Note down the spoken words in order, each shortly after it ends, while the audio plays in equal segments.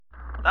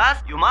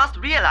First, you must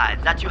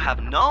realize that you have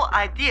no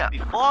idea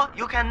before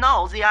you can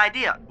know the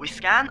idea. We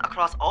scan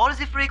across all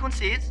the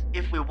frequencies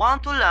if we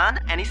want to learn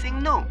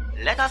anything new.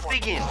 Let us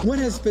begin. What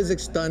has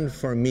physics done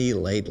for me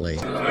lately?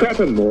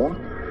 Furthermore,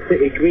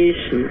 the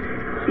equation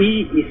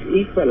E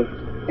is equal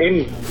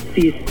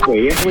mc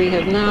squared. We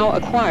have now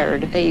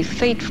acquired a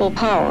fateful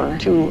power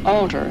to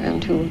alter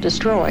and to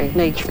destroy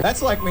nature.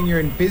 That's like when you're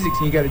in physics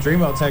and you go to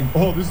Dreamworld saying,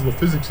 oh, this is a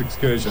physics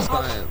excursion.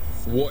 Science.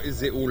 What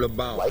is it all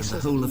about?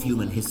 The whole of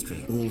human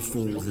history all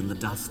falls in the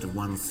dust of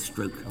one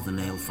stroke of the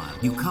nail file.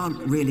 You can't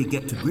really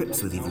get to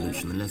grips with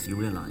evolution unless you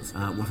realise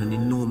what an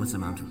enormous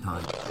amount of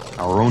time.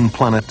 Our own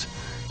planet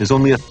is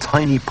only a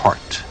tiny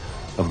part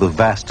of the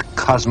vast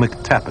cosmic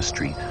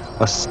tapestry,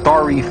 a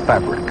starry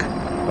fabric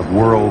of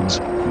worlds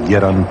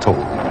yet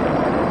untold.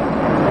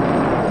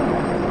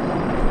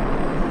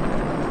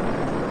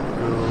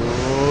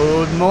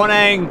 Good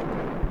morning.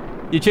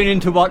 You tune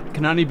into what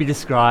can only be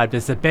described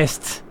as the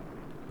best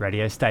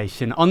radio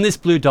station on this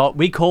blue dot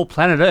we call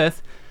planet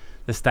Earth.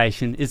 The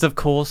station is, of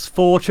course,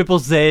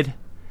 4ZZZ.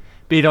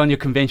 Be it on your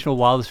conventional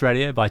wireless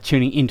radio by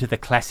tuning into the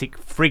classic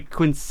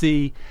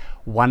frequency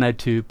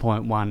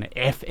 102.1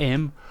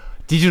 FM,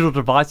 digital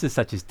devices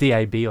such as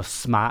DAB or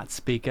smart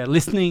speaker,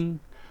 listening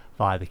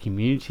via the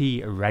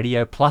Community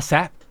Radio Plus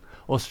app,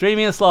 or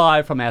streaming us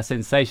live from our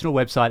sensational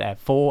website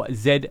at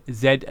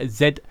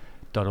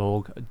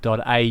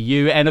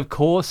 4ZZZ.org.au. And of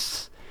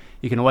course,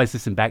 you can always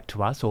listen back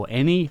to us or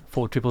any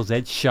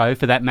 4ZZZ show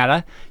for that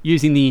matter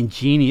using the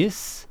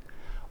ingenious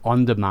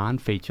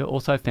on-demand feature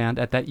also found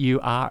at that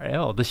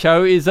URL. The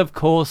show is, of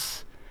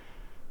course,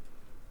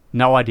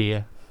 No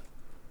Idea,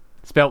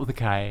 spelt with a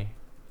K,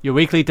 your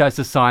weekly dose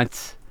of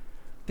science.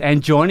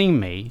 And joining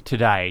me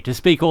today to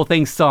speak all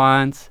things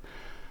science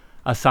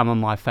are some of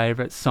my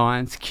favourite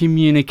science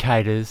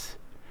communicators.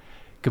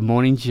 Good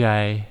morning,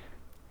 Jay.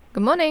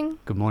 Good morning.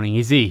 Good morning,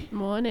 Izzy.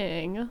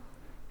 Morning.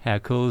 How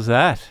cool is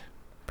that?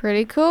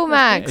 Pretty cool,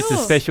 Max. It's a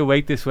special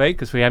week this week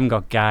because we haven't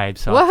got Gabe,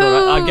 so Woohoo! I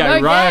thought I'd go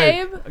Go rogue.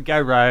 Gabe.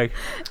 Go rogue.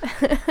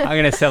 I'm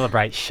going to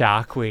celebrate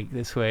Shark Week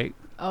this week.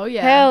 Oh,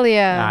 yeah. Hell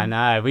yeah. I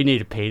know. We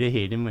needed Peter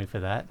here, didn't we, for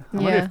that? I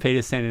wonder Yeah. if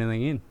Peter sent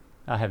anything in.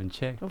 I haven't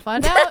checked. We'll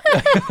find out.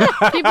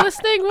 Keep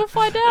listening. We'll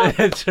find out.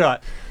 That's right.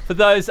 For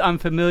those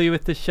unfamiliar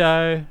with the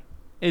show,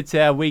 it's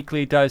our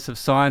weekly dose of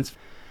science.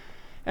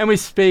 And we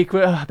speak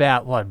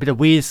about, a bit of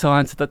weird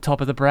science at the top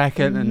of the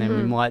bracket, and then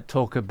we might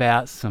talk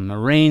about some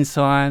marine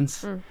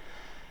science.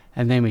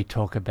 And then we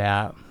talk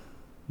about,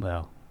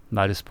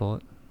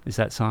 motorsport. Is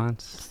that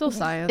science? Still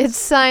science. It's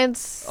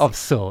science. Of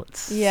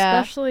sorts.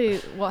 Yeah. Especially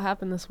what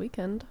happened this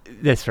weekend.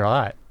 That's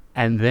right.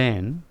 And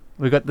then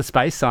we got the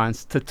space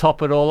science to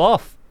top it all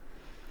off.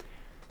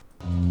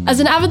 As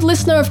an avid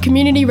listener of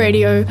community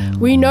radio,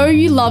 we know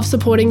you love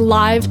supporting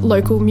live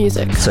local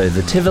music. So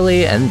the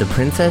Tivoli and the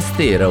Princess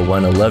Theatre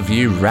want to love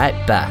you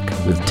right back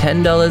with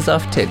 $10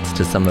 off tickets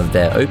to some of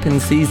their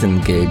open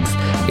season gigs,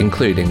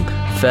 including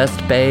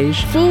First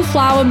Beige, Full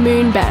Flower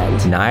Moon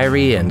Band,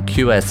 Nairi and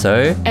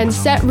QSO, and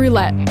Set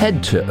Roulette.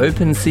 Head to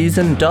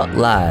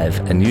openseason.live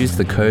and use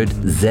the code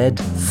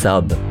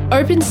ZSUB.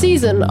 Open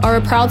Season are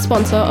a proud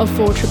sponsor of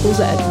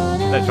 4ZZZ.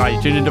 That's right,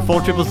 you tuned into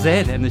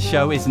 4ZZZ, and the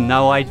show is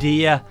No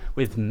Idea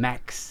with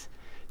Max,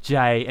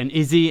 Jay, and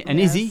Izzy. And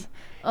Izzy,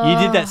 you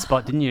did that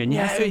spot, didn't you? And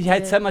Yes, you I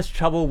had did. so much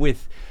trouble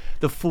with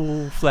the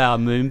Full Flower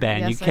Moon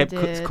Band. Yes, you kept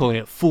I did. calling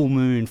it Full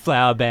Moon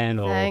Flower Band.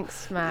 Or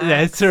Thanks, Max.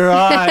 That's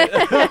right.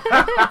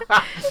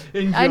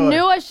 Enjoy. I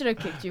knew I should have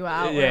kicked you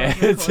out. when I Yeah,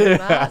 was recording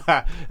that.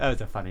 that was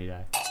a funny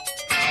day.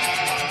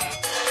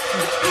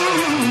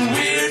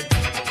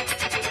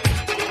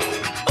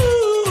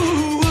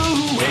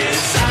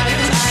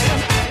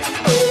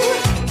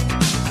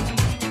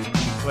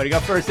 What do you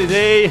got for us,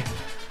 Izzy?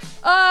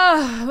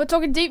 We're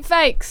talking deep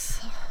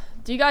fakes.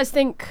 Do you guys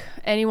think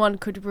anyone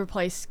could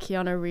replace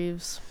Keanu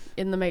Reeves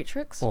in The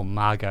Matrix? Or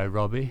Margot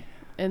Robbie?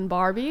 In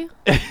Barbie?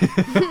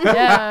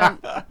 Yeah.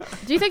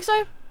 Do you think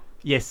so?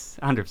 Yes,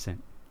 100%.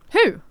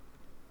 Who?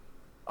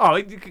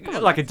 Oh,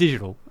 like a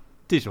digital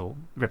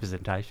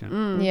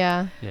representation.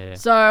 Yeah. Yeah.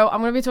 So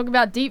I'm going to be talking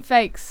about deep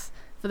fakes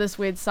for this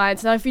weird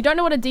science. Now, if you don't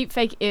know what a deep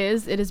fake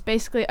is, it is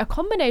basically a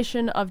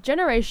combination of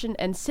generation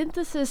and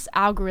synthesis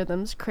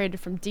algorithms created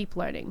from deep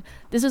learning.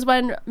 This is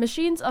when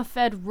machines are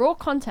fed raw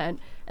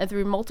content, and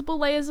through multiple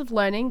layers of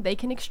learning, they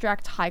can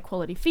extract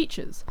high-quality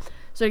features.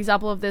 So an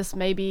example of this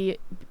may be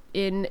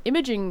in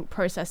imaging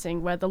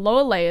processing, where at the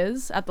lower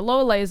layers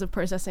of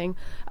processing,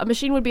 a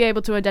machine would be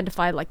able to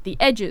identify like the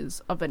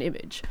edges of an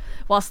image,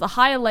 whilst the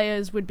higher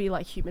layers would be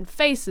like human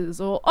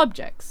faces or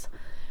objects.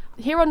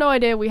 Here on No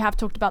Idea, we have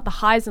talked about the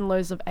highs and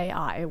lows of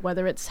AI,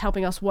 whether it's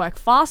helping us work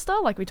faster,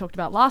 like we talked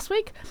about last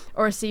week,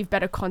 or receive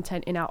better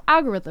content in our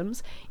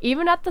algorithms,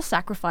 even at the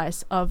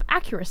sacrifice of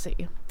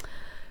accuracy.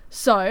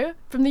 So,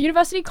 from the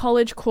University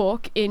College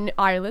Cork in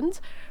Ireland,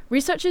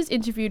 researchers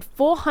interviewed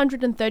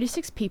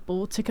 436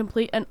 people to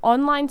complete an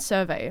online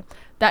survey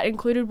that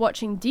included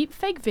watching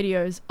deepfake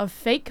videos of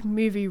fake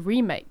movie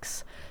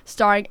remakes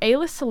starring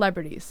A-list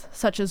celebrities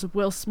such as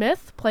Will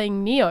Smith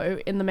playing Neo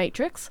in The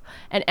Matrix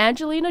and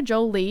Angelina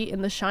Jolie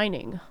in The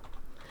Shining.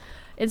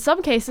 In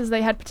some cases,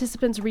 they had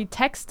participants read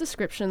text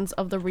descriptions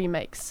of the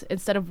remakes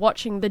instead of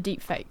watching the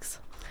deepfakes.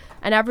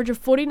 An average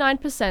of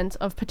 49%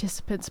 of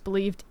participants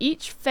believed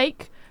each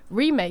fake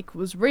remake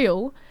was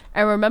real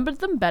and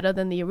remembered them better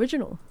than the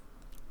original.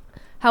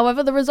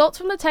 However, the results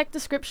from the tech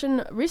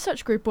description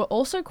research group were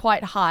also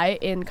quite high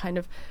in kind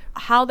of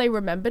how they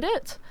remembered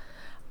it.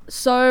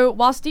 So,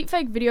 whilst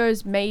deepfake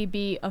videos may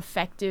be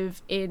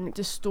effective in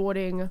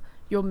distorting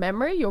your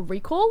memory, your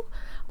recall,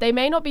 they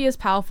may not be as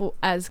powerful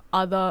as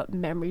other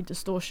memory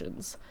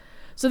distortions.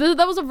 So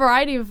there was a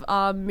variety of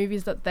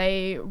movies that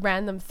they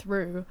ran them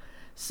through.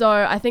 So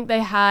I think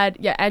they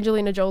had,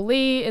 Angelina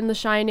Jolie in The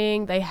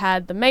Shining, they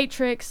had The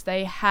Matrix,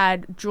 they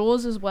had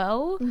Jaws as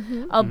well,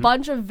 a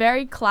bunch of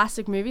very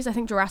classic movies, I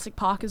think Jurassic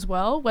Park as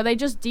well, where they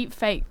just deep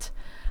faked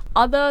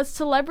other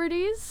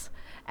celebrities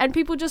and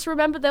people just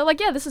remembered, they're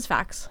like, yeah, this is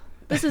facts.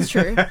 This is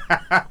true.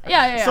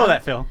 Yeah. Saw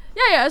that film.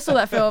 Yeah, I saw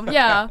that film.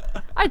 Yeah.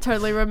 I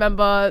totally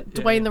remember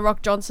Dwayne The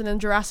Rock Johnson in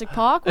Jurassic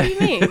Park. What do you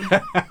mean?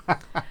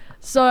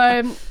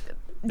 So,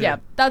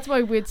 that's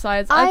my weird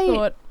science. I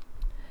thought,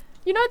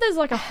 there's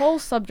like a whole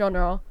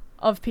subgenre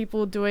of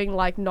people doing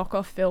like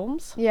knockoff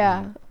films.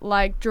 Yeah.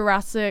 Like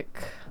Jurassic,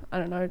 I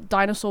don't know,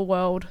 Dinosaur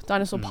World,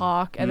 Dinosaur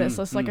Park, and it's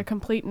just like a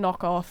complete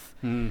knockoff.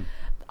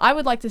 I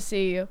would like to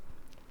see,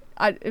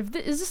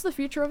 is this the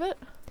future of it?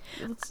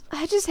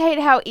 I just hate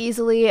how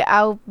easily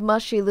our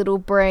mushy little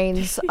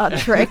brains are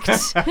tricked.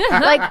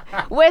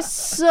 Like, we're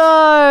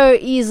so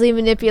easily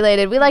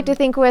manipulated. We like to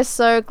think we're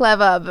so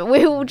clever, but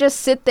we will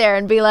just sit there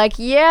and be like,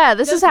 yeah,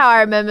 this is how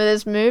I remember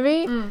this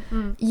movie.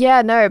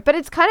 Yeah, no, but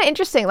it's kind of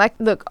interesting. Like,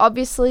 look,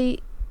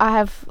 obviously I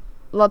have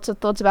lots of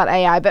thoughts about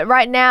AI, but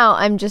right now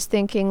I'm just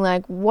thinking,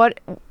 like, what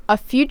a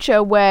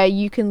future where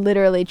you can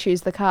literally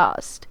choose the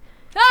cast.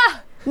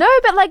 No,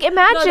 but like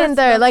imagine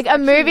that's a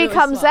movie really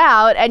comes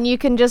out and you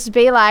can just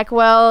be like,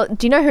 well,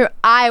 do you know who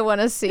I want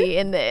to see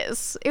in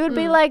this? It would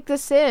be like The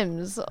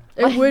Sims.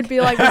 It would be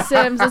like The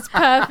Sims. It's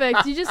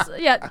perfect. You just,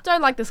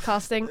 don't like this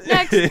casting.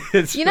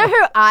 Next. You know who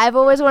I've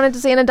always wanted to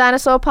see in a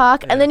dinosaur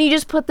park? And then you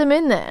just put them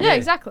in there. Yeah,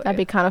 exactly. That'd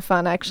be kind of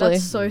fun, actually.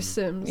 That's so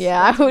Sims.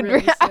 Yeah, That's I would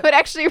really I would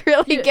actually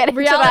really get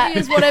into that. Reality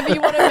is whatever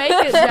you want to make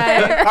it,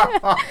 Jay.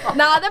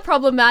 Nah, they're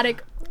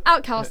problematic.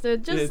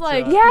 Outcasted. Just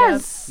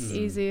yes.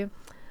 Easy.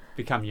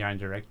 Become your own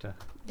director.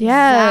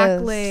 Yes.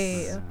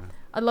 Exactly.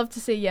 I'd love to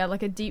see,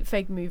 like a deep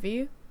fake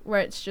movie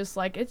where it's just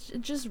like, it's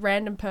just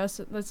random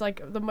person that's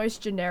like the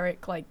most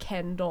generic, like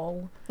Ken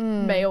doll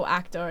male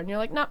actor. And you're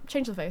like, nah,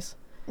 change the face.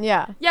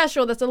 Yeah. Yeah,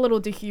 sure, that's a little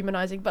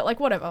dehumanizing, but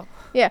like, whatever.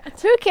 Yeah.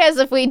 Who cares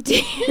if we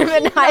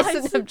dehumanize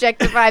and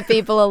objectify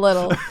people a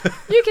little?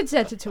 You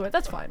consent to it.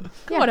 That's fine.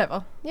 Yeah.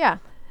 Whatever. Yeah.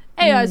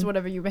 AI is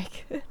whatever you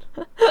make it.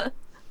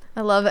 I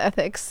love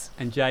ethics.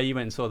 And Jay, you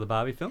went and saw the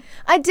Barbie film?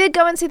 I did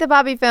go and see the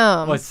Barbie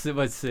film. What's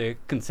the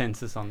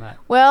consensus on that?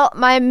 Well,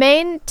 my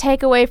main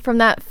takeaway from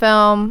that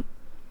film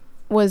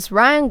was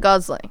Ryan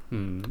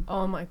Gosling.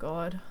 Oh my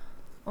god.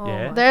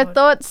 There are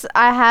thoughts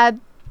I had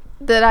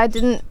that I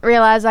didn't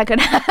realize I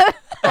could have.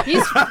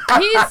 He's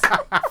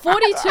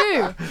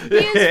 42. He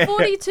is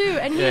 42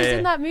 and he's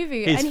in that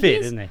movie. He's and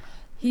fit, isn't he?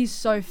 He's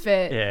so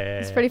fit.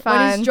 Yeah. It's pretty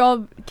fun.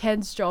 But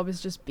Ken's job is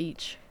just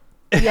beach.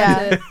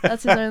 Yeah.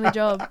 That's his only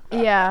job.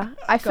 Yeah.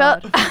 I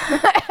felt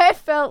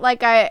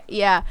like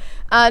no,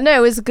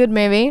 it was a good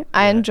movie.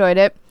 I enjoyed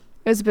it.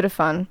 It was a bit of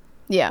fun.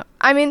 Yeah.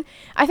 I mean,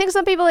 I think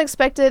some people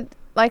expected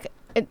like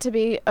it to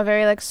be a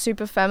very like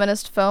super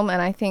feminist film,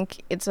 and I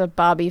think it's a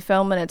Barbie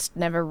film and it's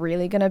never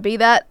really going to be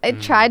that.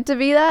 It tried to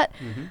be that.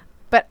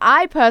 But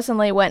I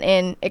personally went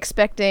in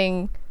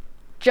expecting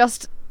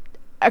just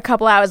a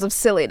couple hours of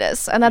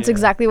silliness, and that's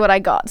exactly what I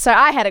got. So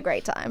I had a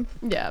great time.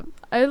 Yeah.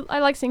 I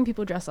like seeing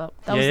people dress up.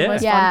 That was the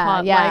most fun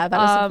part. Yeah, that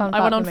was the fun part.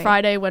 I went on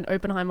Friday when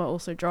Oppenheimer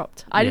also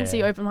dropped. I didn't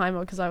see Oppenheimer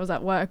because I was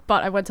at work,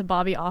 but I went to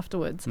Barbie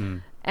afterwards.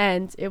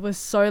 And it was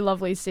so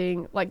lovely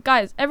seeing, like,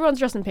 guys, everyone's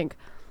dressed in pink.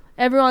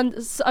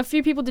 A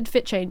few people did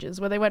fit changes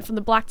where they went from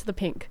the black to the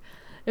pink.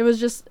 It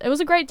was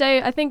a great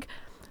day. I think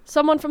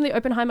someone from the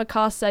Oppenheimer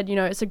cast said,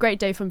 it's a great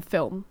day from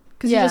film.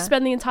 Because you just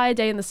spend the entire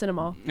day in the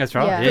cinema. That's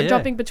right. Yeah.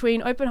 Jumping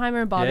between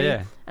Oppenheimer and Barbie.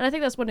 And I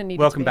think that's what it needed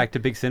Welcome to be. back to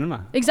big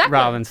cinema. Exactly.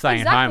 Rather than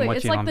staying at home watching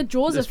It's like on the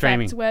Jaws effect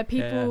streaming. where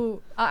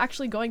people are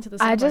actually going to the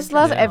cinema. I just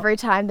love every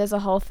time there's a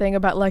whole thing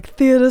about like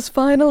theaters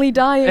finally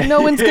dying. No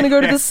one's going to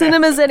go to the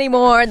cinemas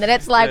anymore. And then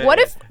it's like, what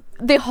if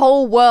the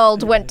whole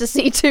world went to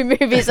see 2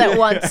 movies at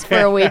once for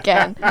a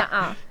weekend?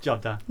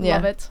 Job done. Yeah.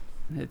 Love it.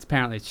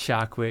 Apparently it's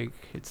Shark Week.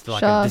 It's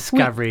like Shark a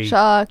Discovery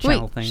Shark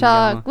Channel Week. thing.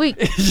 Shark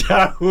Week.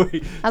 Shark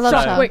Week. I love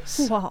So, Shark Week.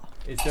 Wow.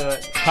 Let's do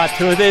it. Part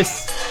 2 of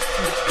this.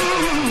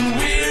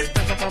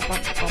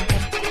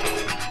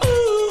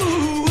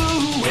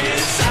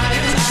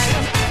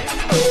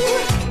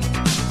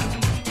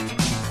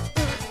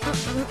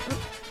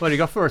 What do you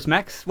got for us,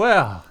 Max?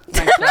 Well,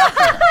 thanks for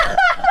asking.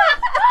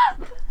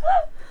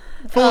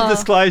 Full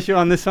disclosure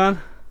on this one.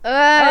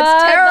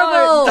 It's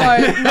terrible.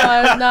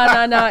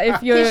 No.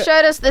 If you He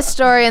showed us this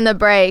story in the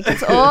break.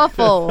 It's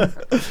awful.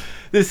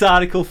 This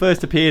article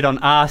first appeared on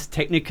Ars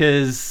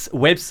Technica's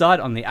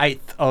website on the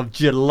 8th of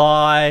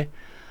July.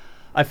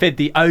 I fed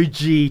the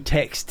OG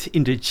text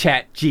into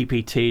Chat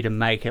GPT to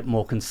make it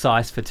more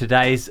concise for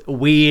today's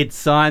weird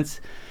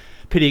science.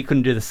 Pity it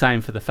couldn't do the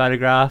same for the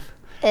photograph.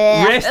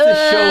 Rest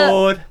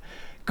assured,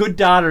 good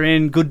data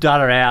in, good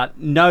data out.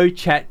 No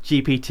Chat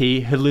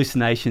GPT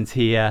hallucinations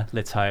here.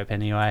 Let's hope,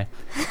 anyway.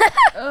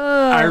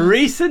 A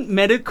recent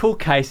medical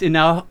case in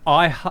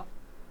Ohio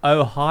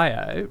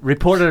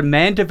reported a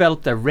man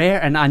developed a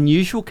rare and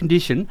unusual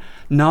condition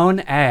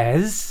known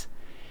as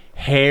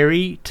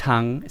hairy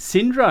tongue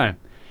syndrome.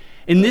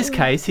 In this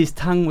case, his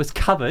tongue was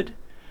covered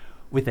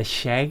with a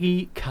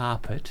shaggy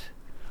carpet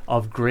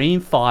of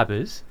green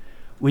fibres,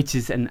 which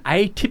is an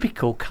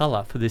atypical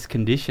colour for this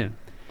condition.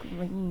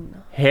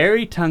 Green.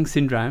 Hairy tongue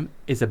syndrome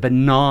is a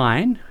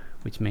benign,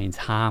 which means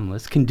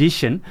harmless,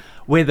 condition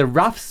where the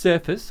rough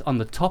surface on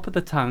the top of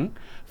the tongue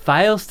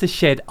fails to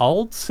shed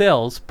old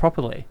cells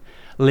properly,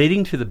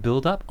 leading to the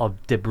build-up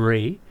of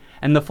debris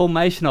and the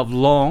formation of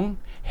long,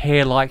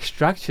 hair-like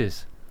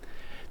structures.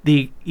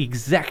 The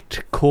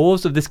exact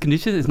cause of this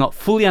condition is not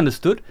fully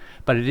understood,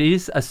 but it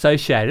is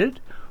associated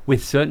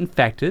with certain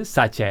factors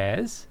such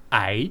as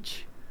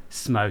age,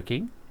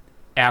 smoking,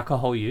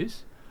 alcohol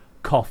use,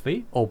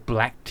 coffee or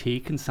black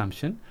tea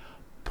consumption,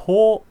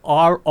 poor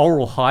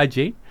oral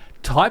hygiene,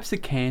 types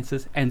of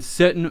cancers, and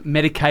certain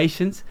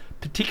medications,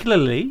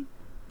 particularly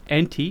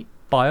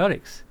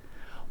antibiotics.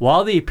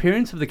 While the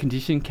appearance of the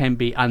condition can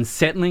be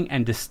unsettling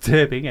and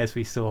disturbing, as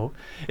we saw,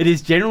 it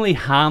is generally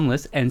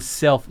harmless and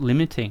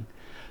self-limiting.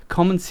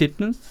 Common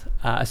symptoms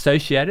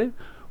associated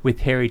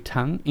with hairy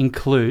tongue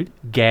include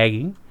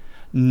gagging,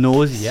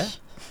 nausea,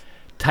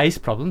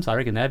 taste problems, I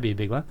reckon that'd be a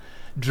big one,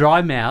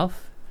 dry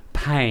mouth,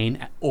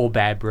 pain, or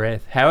bad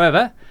breath.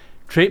 However,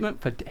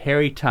 treatment for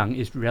hairy tongue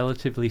is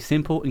relatively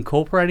simple,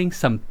 incorporating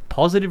some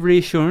positive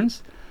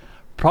reassurance,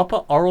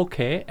 proper oral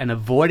care, and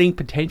avoiding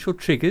potential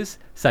triggers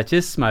such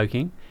as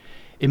smoking.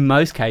 In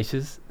most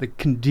cases, the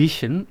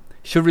condition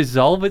should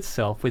resolve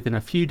itself within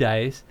a few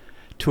days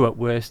to at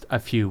worst a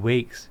few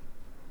weeks.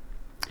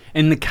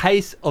 In the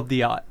case of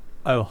the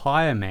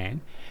Ohio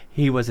man,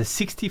 he was a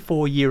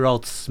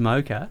 64-year-old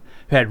smoker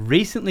who had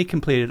recently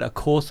completed a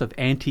course of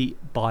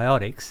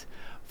antibiotics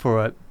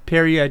for a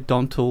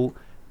periodontal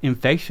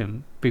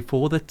infection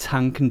before the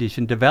tongue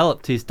condition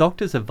developed. His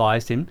doctors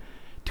advised him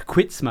to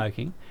quit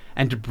smoking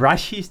and to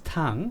brush his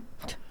tongue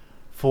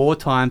 4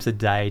 times a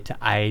day to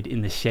aid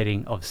in the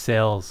shedding of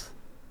cells.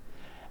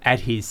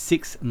 At his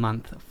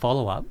 6-month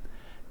follow-up,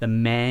 the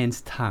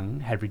man's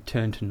tongue had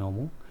returned to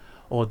normal,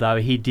 although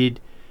he did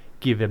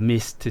give a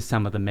miss to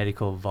some of the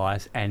medical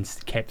advice and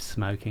kept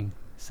smoking.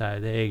 So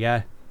there you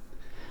go.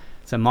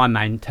 So my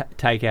main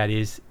takeout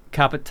is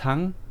carpet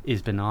tongue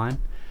is benign.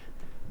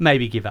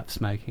 Maybe give up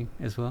smoking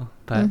as well.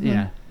 But, you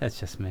know, that's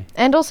just me.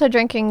 And also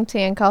drinking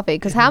tea and coffee.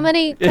 Because how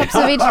many cups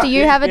of each do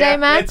you have a day,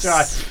 Max?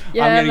 That's right.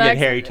 Yeah, I'm going to get Max,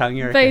 hairy tongue.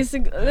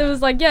 Basically, it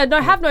was like, yeah,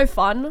 no, have no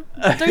fun.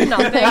 Do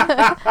nothing.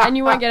 And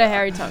you won't get a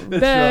hairy tongue.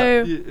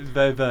 That's Boo. right.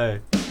 Boo, boo.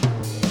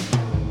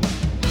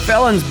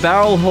 Felon's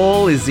Barrel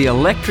Hall is the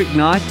electric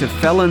night to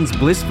Felon's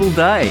blissful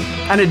day.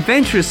 An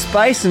adventurous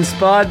space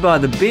inspired by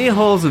the beer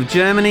halls of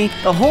Germany,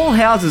 the hall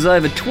houses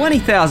over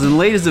 20,000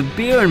 litres of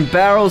beer and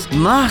barrels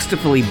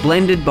masterfully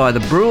blended by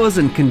the brewers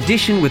and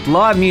conditioned with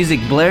live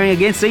music blaring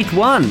against each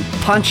one.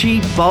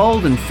 Punchy,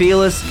 bold and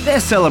fearless, they're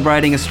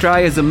celebrating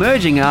Australia's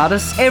emerging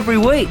artists every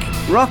week.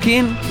 Rock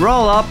in,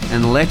 roll up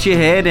and let your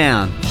hair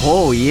down.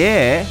 Oh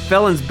yeah,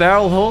 Felon's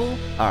Barrel Hall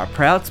are a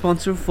proud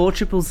sponsor of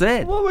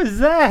 4ZZZ. What was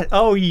that?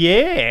 Oh,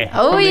 yeah.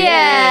 Oh,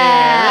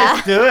 yeah.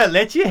 Let's do it.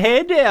 Let your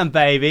hair down,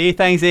 baby.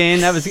 Thanks,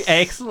 Ian. That was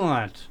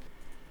excellent.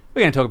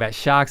 We're going to talk about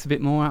sharks a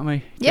bit more, aren't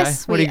we?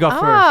 Yes, Jay? What do you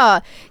got for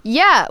us?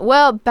 Yeah,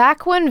 well,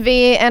 back when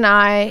V and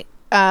I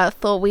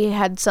thought we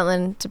had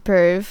something to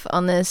prove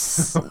on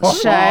this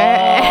show.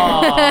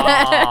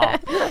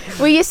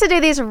 We used to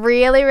do these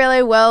really,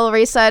 really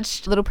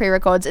well-researched little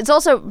pre-records. It's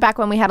also back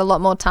when we had a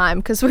lot more time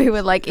because we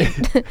were like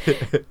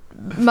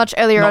much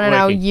earlier on in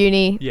our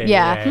uni.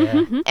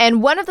 Yeah.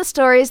 And one of the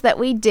stories that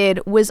we did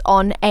was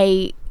on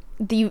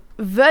the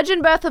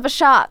virgin birth of a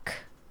shark.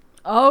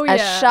 Oh, yeah.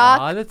 A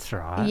shark. Oh, that's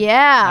right.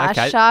 Yeah,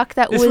 Okay. a shark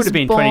that This was would have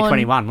been born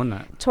 2021,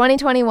 wouldn't it?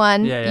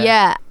 2021.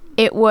 Yeah.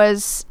 It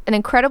was an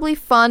incredibly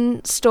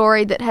fun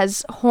story that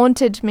has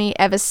haunted me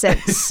ever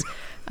since.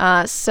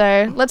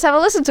 So let's have a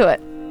listen to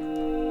it.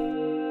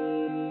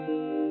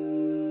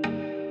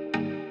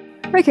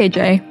 Okay,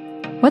 Jay.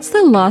 What's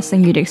the last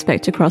thing you'd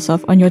expect to cross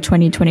off on your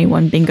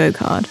 2021 bingo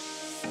card?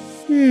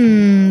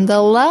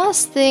 The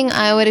last thing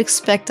I would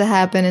expect to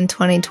happen in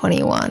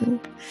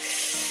 2021.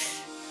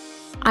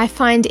 I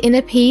find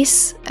inner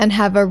peace and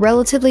have a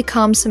relatively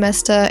calm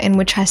semester in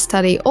which I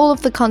study all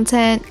of the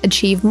content,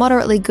 achieve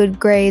moderately good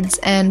grades,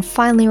 and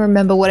finally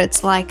remember what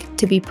it's like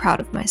to be proud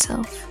of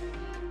myself.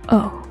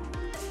 Oh.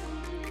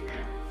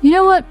 You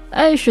know what?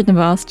 I shouldn't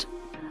have asked.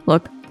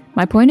 Look,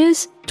 my point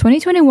is,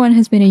 2021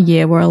 has been a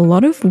year where a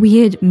lot of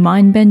weird,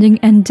 mind-bending,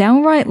 and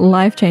downright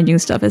life-changing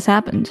stuff has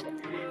happened.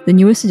 The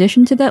newest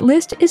addition to that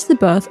list is the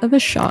birth of a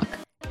shark.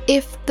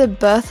 If the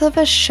birth of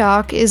a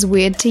shark is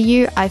weird to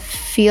you, I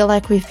feel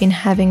like we've been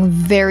having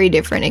very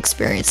different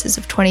experiences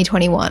of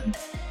 2021.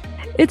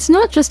 It's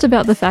not just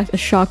about the fact a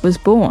shark was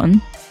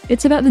born,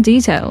 it's about the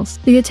details.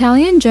 The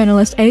Italian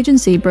journalist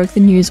agency broke the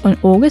news on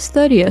August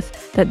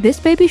 30th that this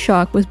baby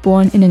shark was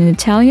born in an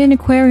Italian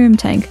aquarium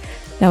tank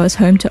that was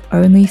home to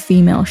only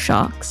female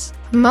sharks.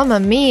 Mamma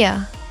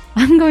mia!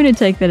 I'm going to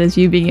take that as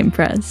you being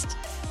impressed.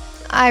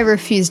 I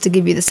refuse to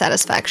give you the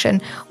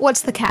satisfaction.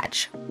 What's the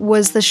catch?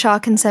 Was the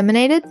shark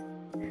inseminated?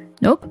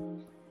 Nope.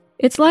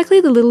 It's likely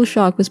the little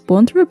shark was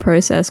born through a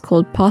process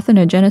called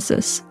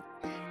parthenogenesis.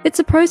 It's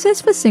a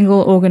process for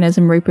single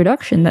organism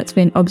reproduction that's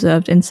been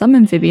observed in some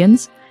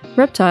amphibians,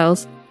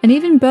 reptiles, and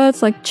even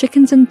birds like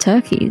chickens and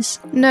turkeys.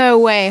 No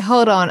way,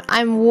 hold on.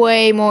 I'm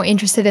way more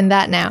interested in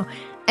that now.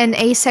 An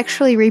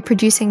asexually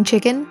reproducing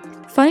chicken?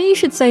 Funny you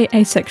should say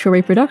asexual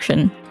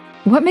reproduction.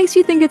 What makes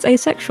you think it's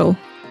asexual?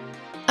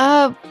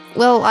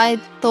 Well, I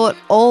thought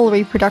all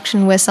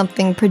reproduction where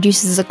something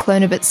produces a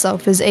clone of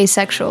itself is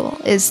asexual.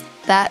 Is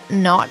that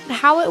not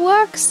how it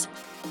works?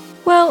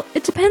 Well,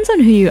 it depends on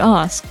who you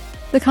ask.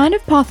 The kind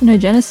of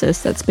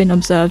parthenogenesis that's been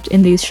observed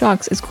in these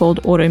sharks is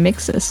called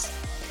automixis.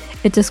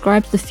 It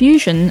describes the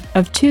fusion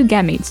of two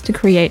gametes to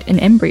create an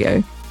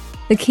embryo.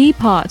 The key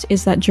part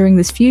is that during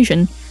this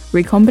fusion,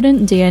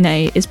 recombinant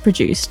DNA is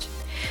produced.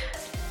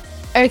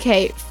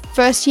 Okay,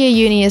 first year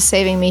uni is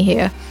saving me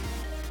here.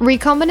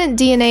 Recombinant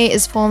DNA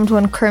is formed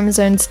when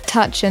chromosomes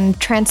touch and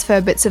transfer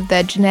bits of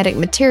their genetic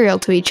material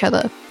to each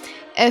other,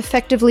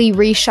 effectively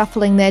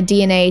reshuffling their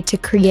DNA to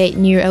create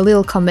new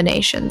allele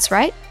combinations,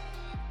 right?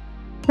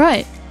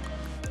 Right.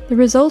 The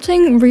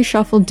resulting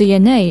reshuffled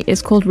DNA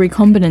is called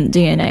recombinant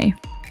DNA.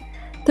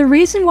 The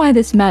reason why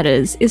this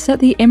matters is that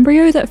the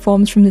embryo that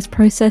forms from this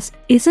process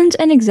isn't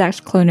an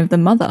exact clone of the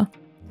mother.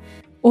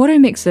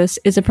 Automixis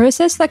is a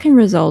process that can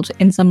result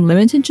in some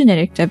limited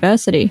genetic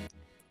diversity.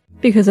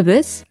 Because of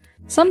this,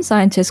 some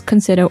scientists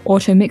consider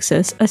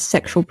automixis a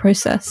sexual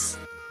process.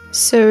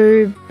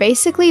 So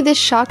basically this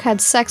shark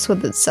had sex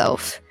with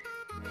itself.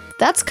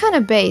 That's kind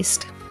of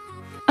based.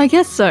 I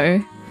guess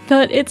so,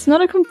 but it's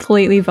not a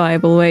completely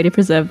viable way to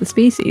preserve the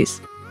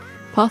species.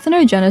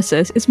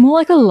 Parthenogenesis is more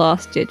like a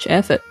last-ditch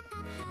effort.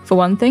 For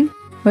one thing,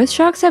 most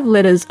sharks have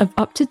litters of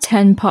up to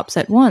 10 pups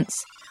at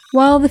once,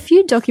 while the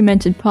few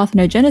documented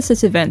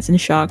parthenogenesis events in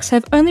sharks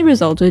have only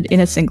resulted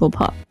in a single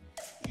pup.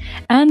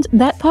 And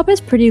that pup has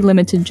pretty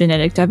limited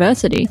genetic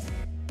diversity.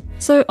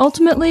 So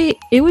ultimately,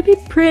 it would be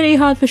pretty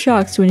hard for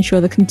sharks to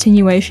ensure the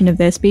continuation of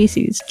their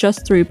species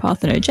just through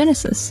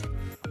parthenogenesis.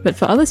 But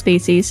for other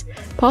species,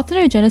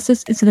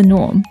 parthenogenesis is the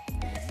norm.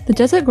 The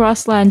desert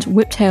grassland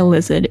whiptail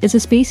lizard is a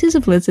species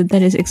of lizard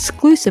that is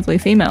exclusively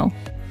female.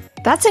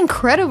 That's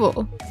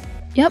incredible!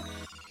 Yep.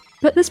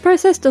 But this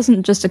process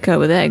doesn't just occur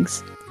with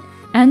eggs.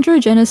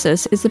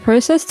 Androgenesis is the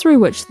process through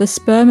which the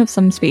sperm of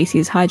some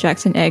species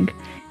hijacks an egg,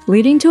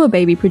 leading to a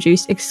baby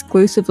produced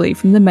exclusively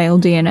from the male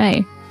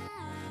DNA.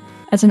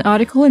 As an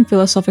article in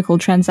Philosophical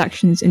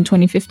Transactions in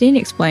 2015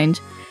 explained,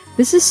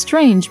 this is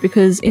strange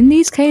because in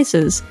these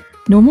cases,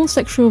 normal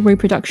sexual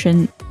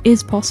reproduction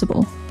is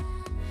possible.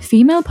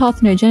 Female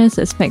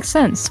parthenogenesis makes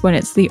sense when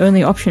it's the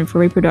only option for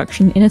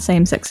reproduction in a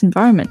same-sex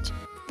environment.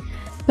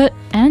 But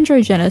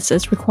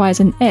androgenesis requires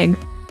an egg,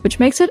 which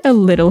makes it a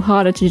little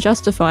harder to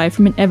justify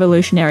from an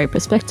evolutionary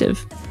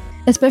perspective.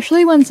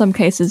 Especially when some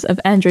cases of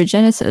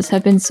androgenesis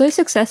have been so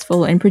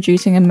successful in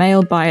producing a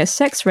male-biased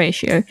sex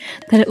ratio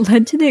that it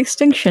led to the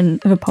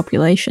extinction of a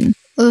population.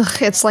 Ugh,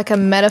 it's like a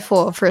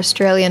metaphor for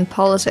Australian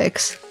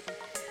politics.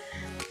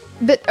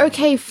 But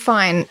okay,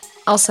 fine,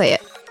 I'll say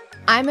it.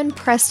 I'm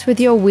impressed with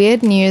your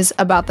weird news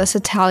about this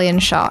Italian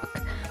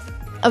shark.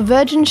 A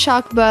virgin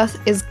shark birth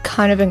is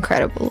kind of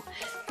incredible.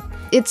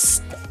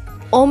 It's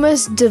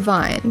almost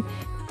divine.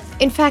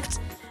 In fact,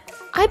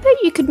 I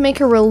bet you could make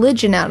a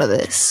religion out of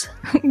this.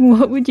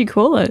 What would you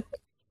call it?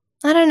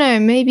 I don't know,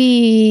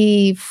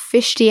 maybe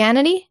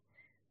Fishtianity?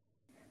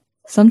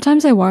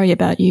 Sometimes I worry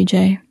about you,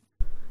 Jay.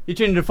 You're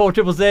tuning to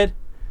 4ZZZ.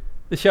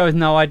 The show is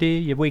No Idea,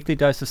 your weekly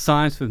dose of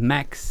science with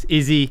Max,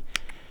 Izzy,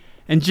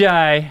 and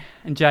Jay.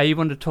 And Jay, you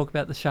wanted to talk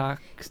about the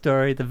shark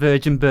story, the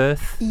virgin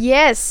birth?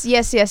 Yes.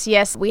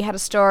 We had a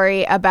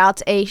story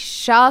about a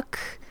shark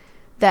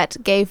that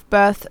gave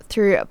birth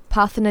through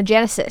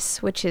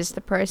parthenogenesis, which is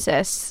the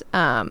process.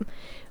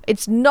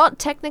 It's not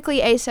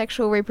technically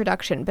asexual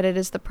reproduction, but it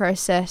is the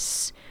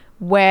process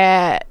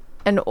where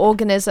an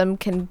organism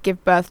can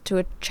give birth to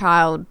a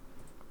child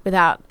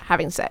without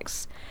having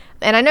sex.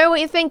 And I know what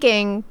you're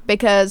thinking,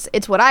 because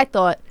it's what I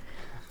thought.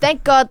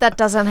 Thank God that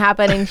doesn't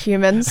happen in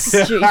humans.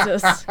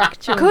 Jesus.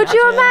 Could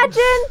you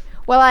imagine?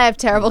 Well, I have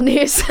terrible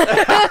news.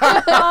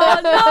 Oh,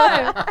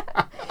 no!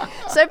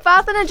 So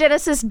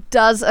parthenogenesis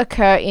does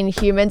occur in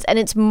humans, and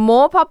it's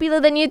more popular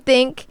than you'd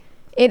think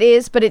it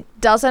is, but it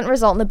doesn't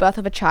result in the birth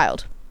of a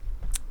child.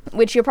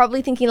 Which you're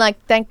probably thinking,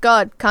 like, thank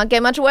God, can't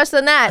get much worse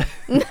than that.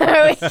 No,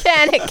 it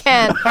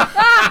can.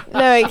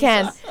 No, it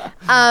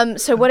can.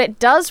 So what it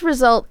does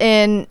result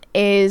in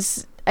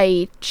is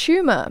a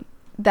tumor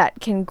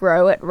that can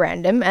grow at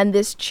random, and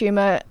this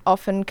tumor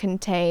often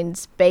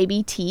contains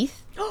baby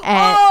teeth.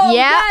 Oh,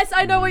 yeah. yes,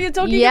 I know what you're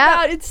talking Yep.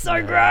 about. It's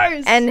so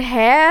gross. And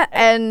hair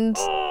and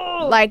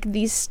like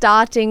the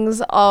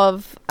startings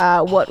of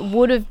what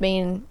would have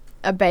been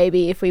a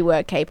baby if we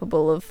were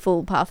capable of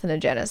full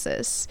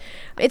parthenogenesis.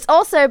 It's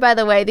also, by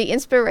the way, the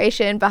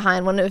inspiration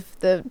behind one of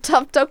the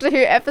top Doctor Who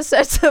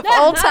episodes of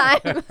all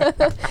time,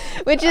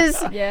 which is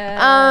the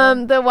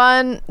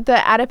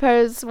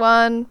adipose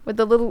one with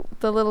the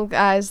little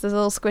guys, the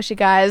little squishy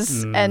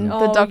guys, and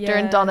the Doctor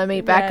and Donna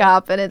meet back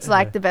up, and it's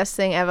like the best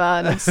thing ever,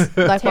 and it's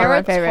like one of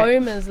my favorite.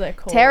 Teratomas, they're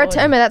called.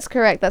 Teratoma, that's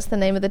correct. That's the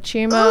name of the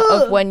tumor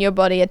of when your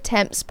body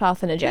attempts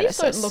parthenogenesis. Please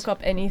don't look up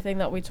anything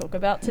that we talk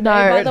about today. No.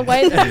 By the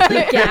way,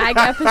 the gag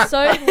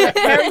episode,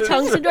 hairy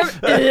tongue syndrome,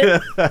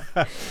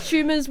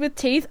 tumors with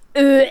teeth.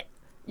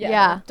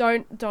 Yeah.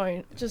 Don't.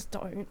 Just.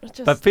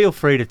 But feel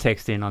free to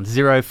text in on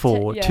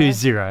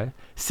 0420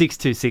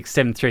 626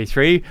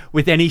 733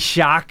 with any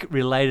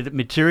shark-related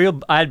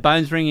material. I had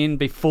Bones ring in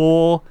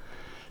before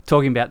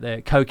talking about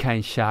the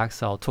cocaine sharks,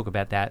 so I'll talk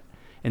about that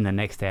in the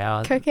next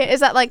hour. Cocaine, is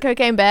that like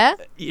Cocaine Bear?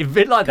 A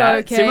bit like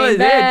that. Cocaine Similar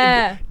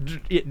Bear.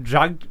 there.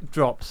 Drug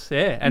drops,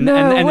 yeah. And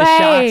No the way.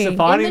 sharks are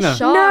finding In the them.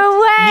 shark.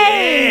 No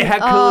way! Yeah,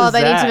 how cool is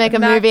they that? need to make a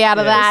movie out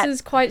of that. This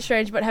is quite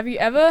strange, but have you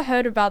ever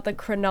heard about the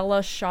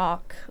Cronulla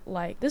shark?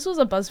 Like, this was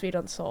a BuzzFeed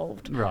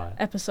Unsolved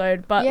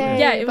episode, but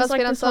Yay, it was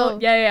like BuzzFeed this whole,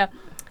 Unsolved.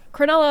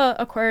 Cronulla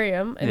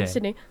Aquarium in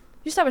Sydney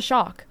used to have a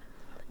shark,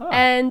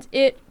 and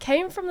it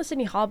came from the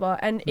Sydney Harbour,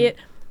 and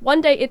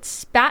one day it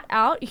spat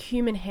out a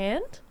human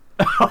hand.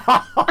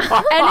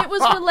 And it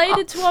was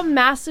related to a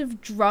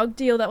massive drug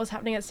deal that was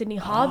happening at Sydney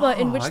Harbour,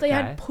 in which they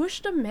had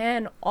pushed a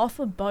man off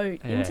a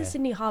boat into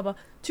Sydney Harbour,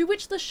 to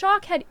which the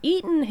shark had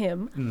eaten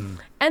him.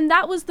 And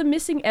that was the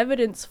missing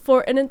evidence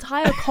for an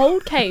entire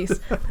cold case,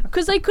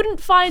 because they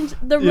couldn't find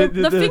the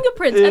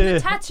fingerprints and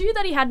the tattoo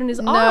that he had on his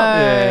arm.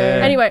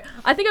 Anyway,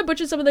 I think I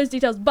butchered some of those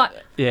details, but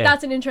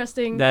that's an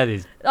interesting... That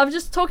is. I'm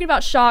just talking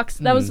about sharks.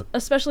 That was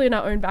especially in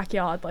our own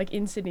backyard, like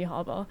in Sydney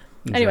Harbour.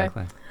 Anyway,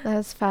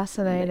 That's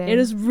fascinating. it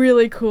is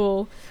really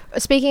cool.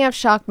 Speaking of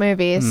shark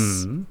movies,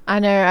 I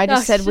know I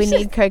just said we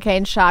need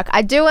Cocaine Shark.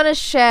 I do want to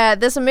share,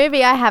 there's a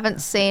movie I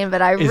haven't seen,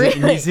 but I Is really... it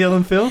a New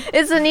Zealand film?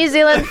 It's a New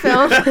Zealand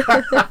film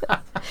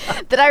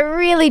that I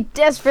really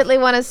desperately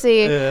want to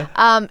see.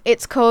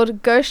 It's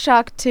called Ghost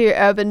Shark 2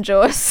 Urban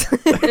Jaws.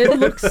 It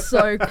looks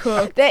so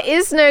cool. There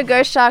is no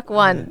Ghost Shark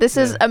 1. This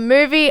is a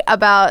movie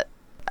about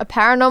a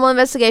paranormal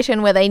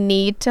investigation where they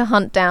need to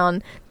hunt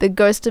down the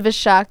ghost of a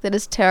shark that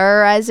is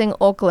terrorizing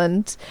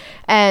Auckland,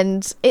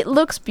 and it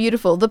looks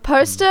beautiful. The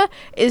poster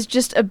is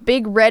just a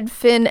big red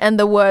fin and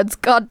the words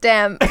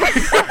 "goddamn," which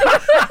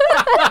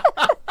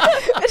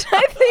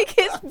I think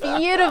is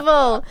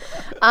beautiful.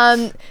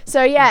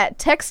 So yeah,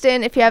 text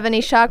in if you have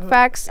any shark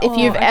facts, if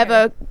you've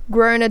ever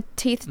grown a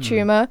teeth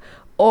tumor,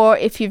 or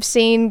if you've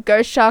seen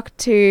Ghost Shark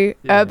 2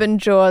 Urban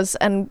Jaws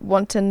and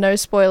want to, no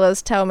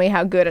spoilers, tell me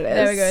how good it is.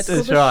 There we go. It's called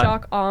That's the right.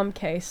 shark arm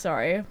case.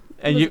 Sorry.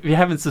 And you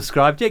haven't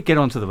subscribed yet, get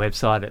onto the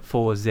website at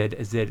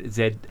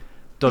 4zzz.org.au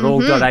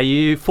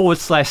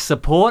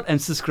 /support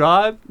and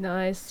subscribe.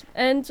 Nice.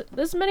 And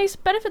there's many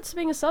benefits to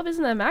being a sub,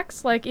 isn't there,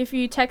 Max? Like, if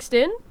you text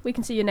in, we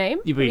can see your name.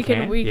 We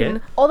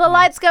can. All the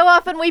lights go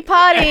off and we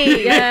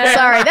party. Yeah.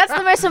 Sorry, that's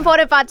the most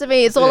important part to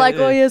me. It's all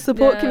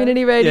support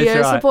community radio,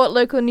 That's right. support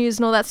local news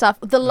and all that stuff.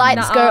 The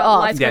lights Nuh-uh, go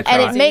off, lights go and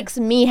That's it right. makes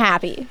me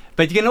happy.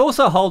 But you can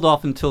also hold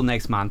off until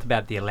next month,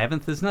 about the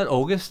 11th, isn't it?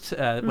 August,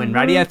 when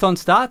Radiothon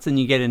starts, and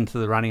you get into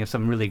the running of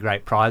some really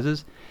great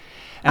prizes.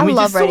 And I we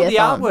love just saw the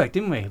Radiothon. artwork,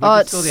 didn't we? Oh,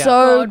 it's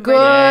so good.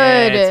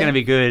 Yeah, it's going to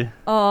be good.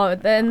 Oh,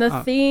 then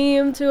the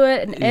theme to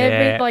it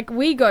and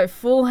we go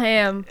full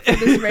ham for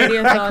this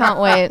radiothon. I can't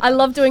wait. I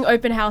love doing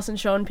open house and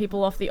showing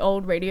people off the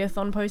old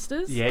radiothon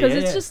posters because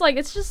it's just like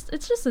it's just a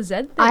Z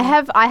thing. I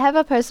have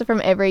a poster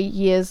from every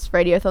year's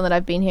radiothon that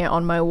I've been here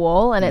on my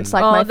wall, and it's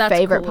like my that's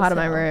favorite cool part as of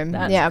my hell. room.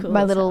 That's Yeah, cool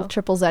my as little hell.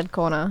 triple Z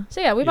corner. So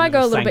yeah, we might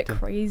Your go a little bit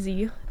sanctum.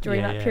 crazy during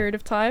Yeah, that yeah. period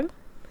of time.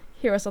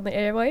 Hear us on the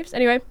airwaves.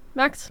 Anyway,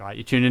 Max. Right,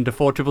 you tune into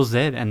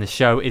 4ZZZ, and the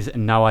show is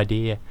No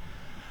Idea.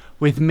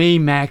 With me,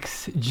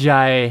 Max,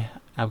 Jay.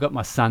 I've got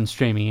my son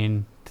streaming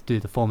in to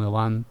do the Formula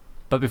One.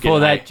 But before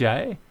that,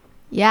 Jay,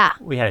 Yeah.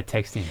 we had a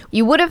text in.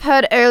 You would have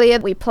heard earlier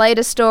we played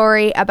a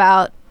story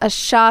about a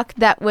shark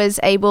that was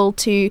able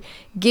to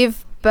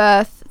give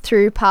birth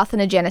through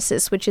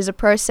parthenogenesis, which is a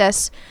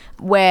process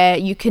where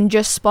you can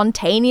just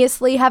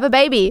spontaneously have a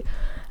baby.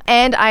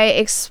 And I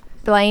explained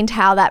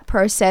how that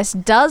process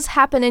does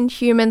happen in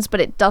humans, but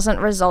it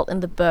doesn't result in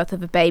the birth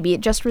of a baby.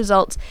 It just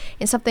results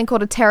in something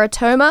called a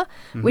teratoma,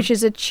 which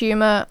is a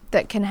tumor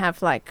that can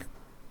have like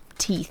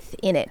teeth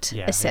in it,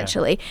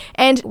 essentially.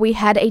 And we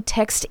had a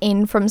text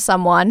in from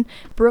someone.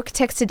 Brooke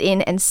texted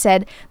in and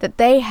said that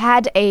they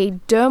had a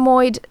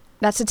dermoid,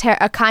 that's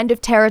a kind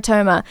of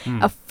teratoma,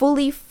 a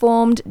fully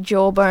formed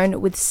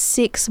jawbone with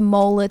 6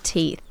 molar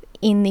teeth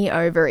in the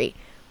ovary.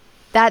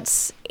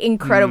 That's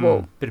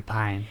incredible. Bit of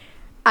pain.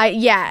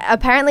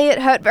 Apparently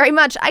it hurt very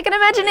much. I can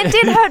imagine it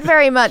did hurt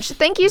very much.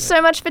 Thank you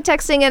so much for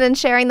texting it and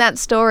sharing that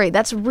story.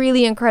 That's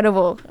really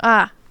incredible.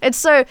 It's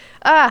so,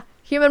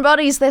 Human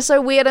bodies, they're so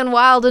weird and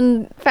wild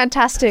and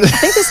fantastic. I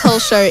think this whole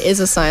show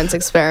is a science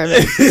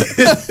experiment.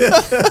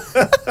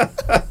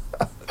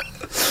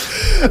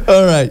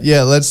 All right,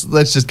 yeah, let's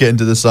just get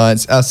into the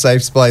science. Our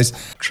safe space.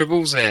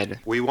 Triple Z.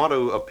 We want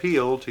to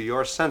appeal to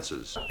your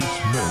senses.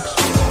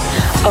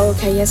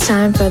 Okay, it's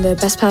time for the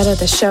best part of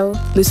the show.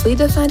 Loosely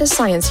defined as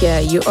science, yeah,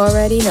 you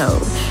already know.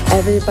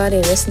 Everybody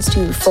listens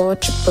to 4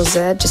 Triple Z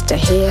just to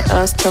hear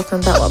us talking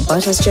about what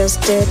Butters just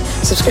did.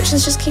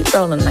 Subscriptions just keep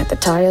rolling like the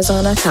tires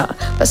on a car.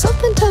 But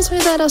something tells me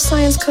that our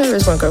science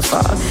curves won't go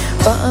far.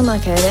 But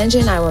unlike an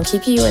engine, I won't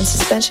keep you in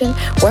suspension.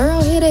 We're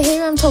all here to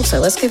hear him talk, so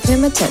let's give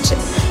him attention.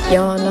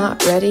 You're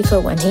not ready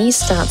for when he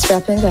starts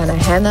rapping. Gonna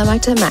hand the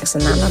mic to Max,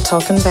 and I'm not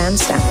talking Van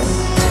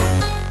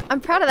Stappen. I'm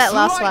proud of that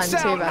last one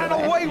too, by the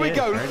way. Away we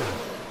go.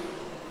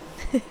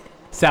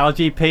 Sal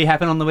GP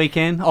happened on the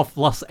weekend off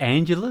Los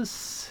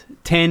Angeles.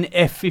 10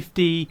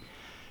 F-50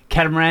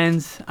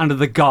 catamarans under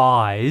the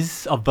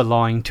guise of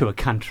belonging to a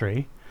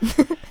country.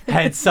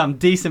 Had some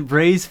decent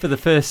breeze for the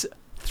first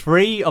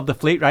 3 of the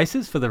fleet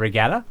races for the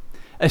regatta.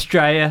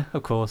 Australia,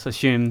 of course,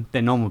 assumed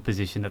their normal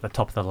position at the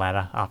top of the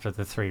ladder after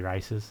the 3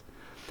 races.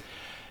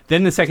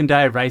 Then the second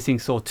day of racing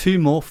saw 2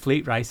 more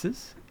fleet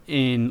races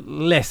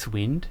in less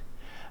wind.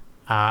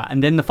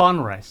 And then the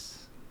final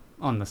race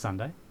on the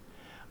Sunday.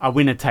 A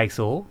winner takes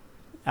all.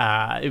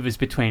 It was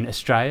between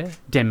Australia,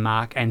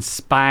 Denmark and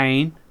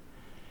Spain.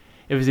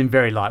 It was in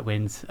very light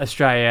winds.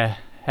 Australia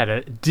had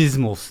a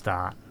dismal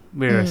start.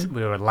 We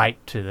were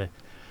late to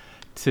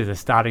the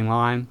starting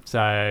line,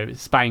 so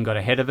Spain got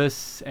ahead of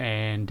us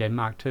and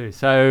Denmark too.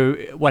 So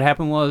what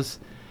happened was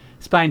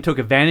Spain took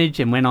advantage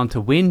and went on to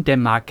win.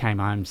 Denmark came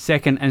home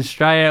second.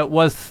 Australia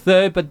was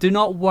third, but do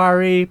not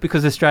worry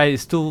because Australia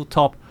is still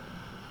top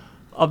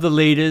of the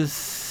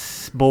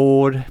leaders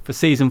board for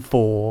season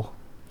 4.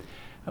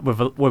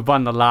 We've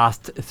won the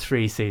last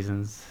 3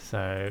 seasons,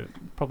 so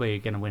probably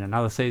going to win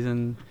another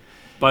season.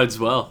 Bodes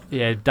well.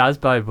 Yeah, it does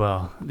bode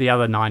well. The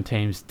other 9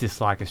 teams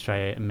dislike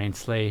Australia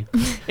immensely.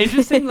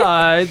 Interesting,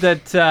 though,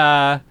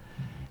 that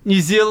New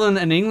Zealand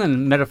and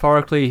England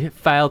metaphorically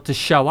failed to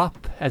show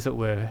up, as it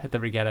were, at the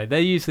regatta. They're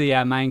usually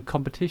our main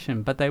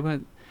competition, but they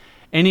weren't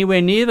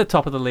anywhere near the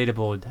top of the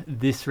leaderboard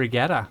this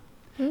regatta.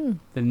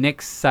 The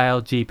next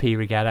Sail GP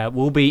regatta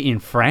will be in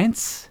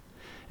France.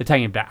 They're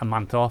taking about a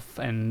month off,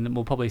 and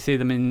we'll probably see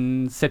them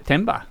in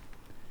September.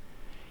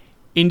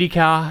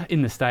 IndyCar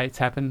in the States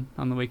happened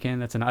on the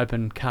weekend. That's an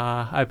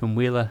open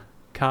wheeler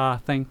car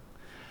thing.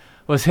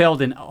 Was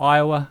held in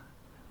Iowa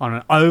on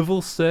an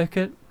oval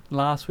circuit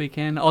last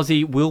weekend.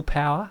 Aussie Will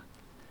Power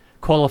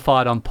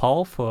qualified on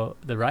pole for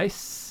the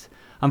race.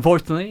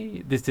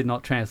 Unfortunately, this did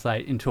not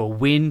translate into a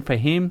win for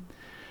him,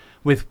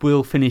 with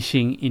Will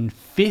finishing in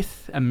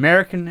 5th.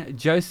 American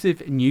Joseph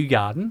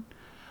Newgarden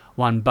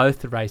won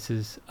both the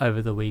races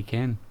over the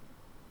weekend.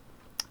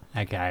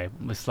 Okay,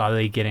 we're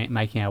slowly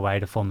making our way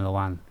to Formula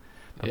 1.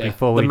 But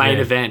before we the main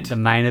event. The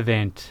main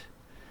event.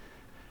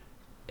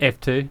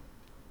 F2.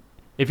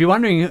 If you're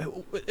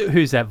wondering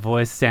who's that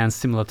voice sounds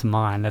similar to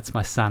mine, that's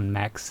my son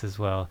Max as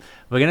well.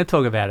 We're going to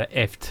talk about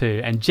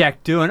F2 and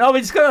Jack Doohan. Oh, we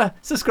just got a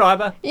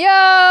subscriber.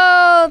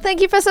 Yo,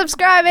 thank you for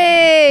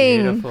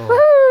subscribing. Beautiful.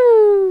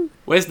 Woo!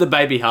 Where's the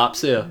baby harp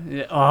seal?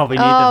 Oh, we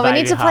need the baby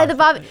we need to play the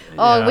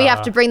harp. we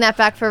have to bring that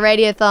back for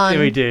Radiothon. Yeah,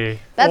 we do.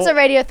 That's a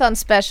Radiothon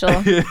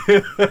special.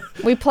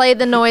 We play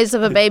the noise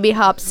of a baby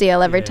harp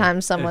seal every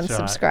time someone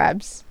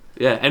subscribes.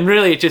 Yeah, and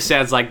really it just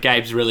sounds like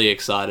Gabe's really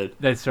excited.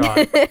 That's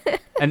right.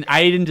 And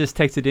Aiden just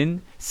texted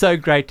in, so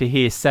great to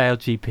hear Sail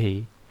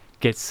GP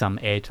get some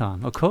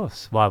airtime. Of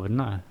course, why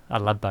wouldn't I? I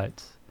love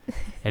boats.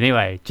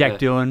 Anyway, Jack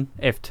Doohan,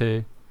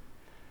 F2.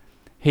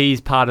 He's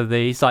part of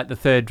he's like the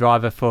 3rd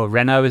driver for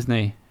Renault, isn't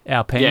he?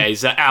 Alpine. Yeah,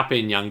 he's an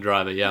Alpine young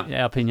driver, yeah.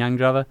 Alpine young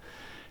driver.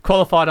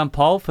 Qualified on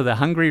pole for the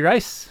Hungary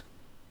race.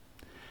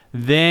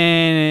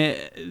 Then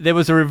there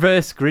was a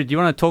reverse grid. Do you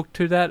want to talk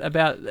to that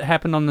about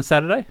happened on the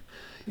Saturday?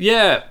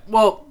 Yeah,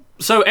 well,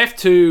 so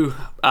F2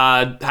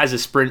 has a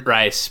sprint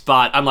race,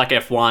 but unlike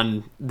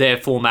F1, their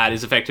format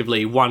is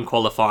effectively 1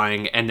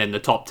 qualifying and then the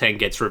top 10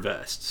 gets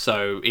reversed.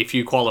 So if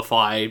you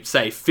qualify,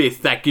 say,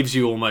 5th, that gives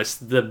you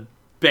almost the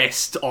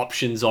best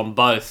options on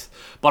both.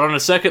 But on a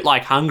circuit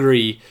like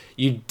Hungary,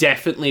 you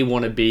definitely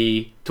want to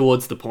be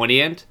towards the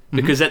pointy end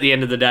because at the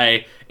end of the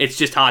day, it's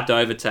just hard to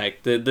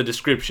overtake. The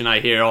description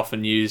I hear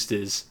often used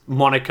is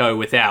Monaco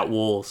without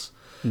walls.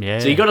 Yeah.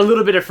 So you got a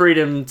little bit of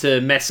freedom to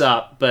mess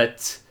up,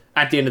 but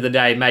at the end of the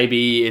day,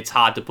 maybe it's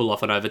hard to pull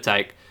off an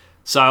overtake.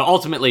 So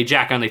ultimately,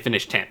 Jack only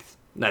finished 10th.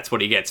 That's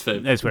what he gets for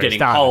getting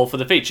pole for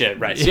the feature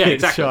race. Yeah,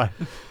 exactly. Sure.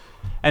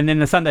 And then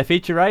the Sunday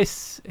feature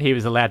race, he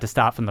was allowed to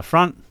start from the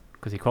front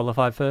because he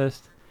qualified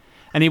first.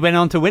 And he went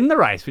on to win the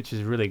race, which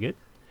is really good.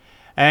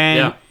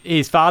 And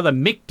his father,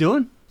 Mick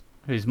Doohan,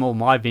 who's more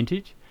my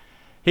vintage,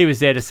 he was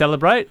there to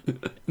celebrate.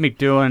 Mick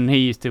Doohan, he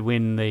used to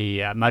win the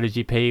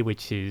MotoGP,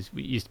 which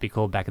used to be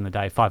called back in the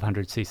day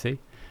 500cc.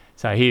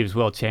 So he was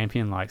world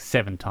champion like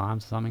 7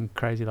 times or something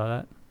crazy like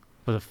that.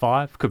 Was it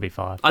 5? Could be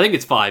 5. I think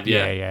it's 5,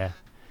 yeah. Yeah.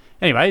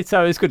 Anyway,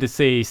 so it's good to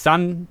see his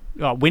son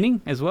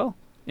winning as well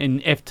in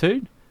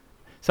F2.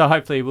 So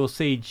hopefully we'll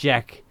see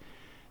Jack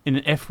in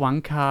an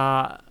F1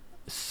 car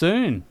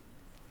soon.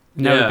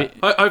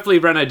 Hopefully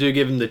Renault do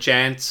give him the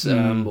chance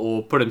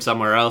or put him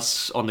somewhere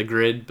else on the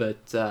grid.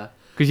 But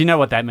because you know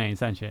what that means,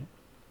 don't you?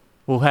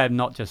 We'll have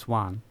not just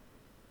one,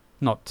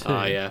 not two.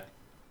 Oh, yeah.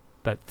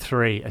 But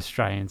 3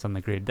 Australians on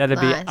the grid. That'd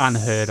be Nice.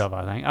 unheard of,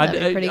 I think. That'd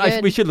be pretty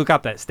good. We should look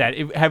up that stat.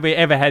 Have we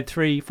ever had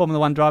 3 Formula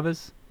 1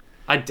 drivers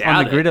I doubt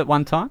on the grid it. at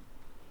one time?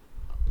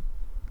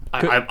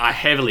 I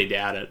heavily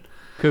doubt it.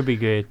 Could be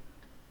good.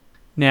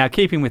 Now,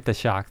 keeping with the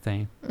shark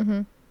theme.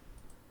 Mm-hmm.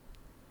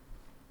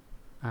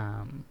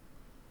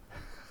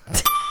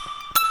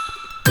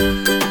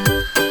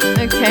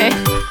 Okay.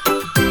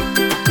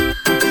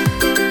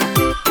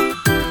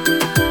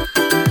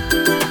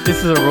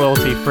 This is a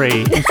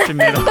royalty-free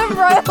instrumental. The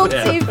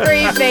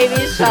royalty-free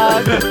Baby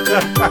Shark.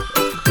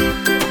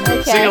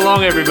 Okay. Sing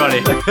along,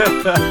 everybody.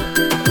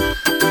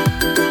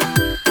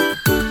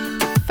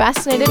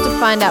 Fascinated to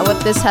find out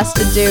what this has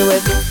to do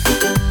with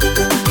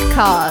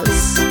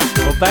cars.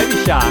 Well, Baby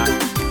Shark,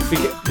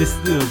 this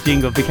little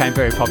jingle became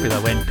very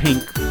popular when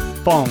Pink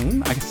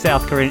Fong, a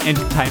South Korean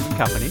entertainment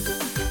company,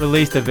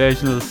 released a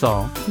version of the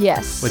song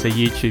Yes. with a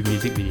YouTube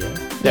music video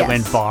that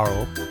went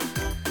viral.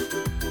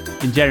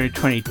 In January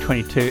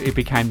 2022, it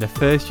became the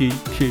first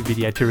YouTube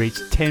video to reach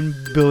 10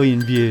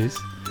 billion views.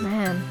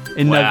 Man.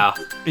 Wow.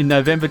 In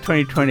November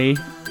 2020,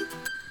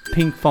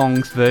 Pink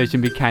Fong's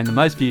version became the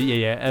most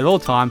viewed at all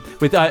time,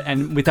 with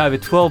over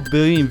 12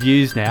 billion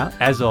views now,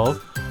 as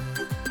of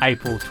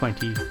April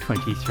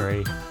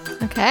 2023.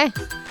 Okay.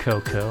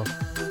 Cool.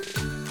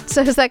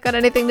 So has that got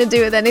anything to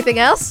do with anything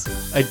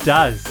else? It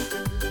does.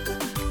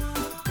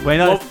 When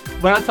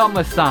I told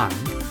my son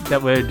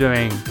that we're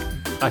doing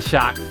a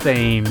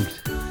shark-themed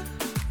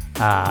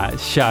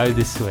show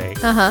this week,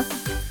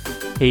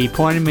 he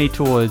pointed me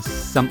towards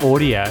some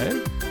audio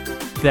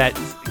that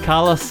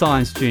Carlos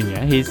Sainz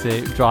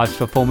Jr., drives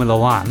for Formula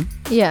 1.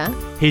 Yeah.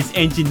 His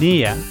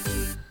engineer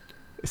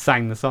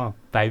sang the song,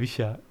 Baby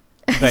Shark.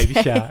 Baby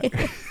Shark.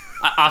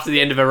 After the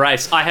end of a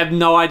race. I have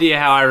no idea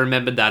how I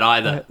remembered that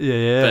either.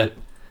 Yeah. But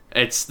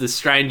it's the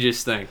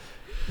strangest thing.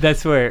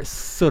 That's where it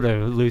sort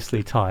of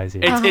loosely ties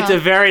in. It's a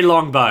very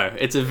long bow.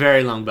 It's a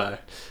very long bow.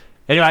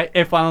 Anyway,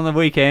 F1 on the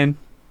weekend.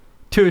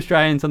 2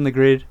 Australians on the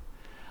grid.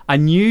 A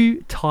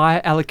new tyre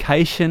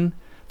allocation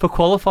for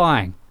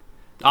qualifying.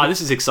 Oh,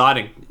 this is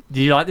exciting.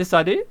 Do you like this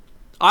idea?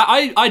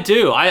 I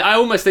do. I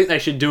almost think they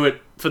should do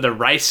it for the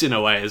race in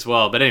a way as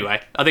well. But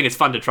anyway, I think it's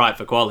fun to try it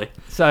for quali.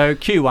 So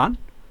Q1,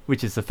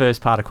 which is the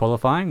first part of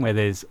qualifying, where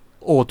there's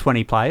all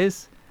 20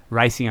 players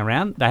racing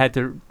around, they had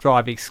to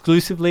drive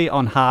exclusively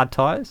on hard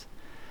tyres.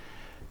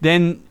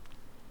 Then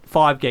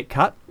 5 get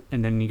cut,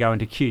 and then you go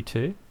into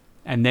Q2,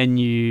 and then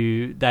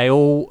they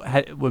all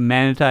were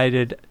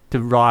mandated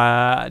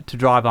to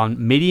drive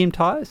on medium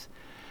tyres,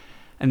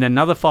 and then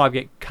another 5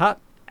 get cut,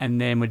 and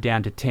then we're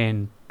down to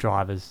 10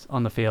 drivers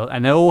on the field,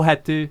 and they all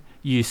had to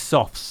use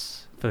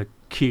softs for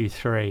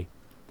Q3.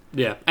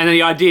 Yeah, and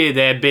the idea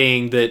there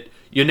being that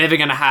you're never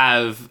going to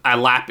have a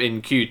lap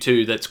in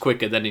Q2 that's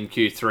quicker than in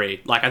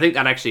Q3. Like, I think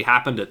that actually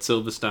happened at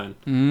Silverstone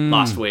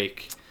last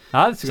week.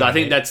 Oh, so I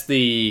think that's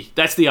the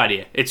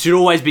idea. It should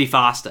always be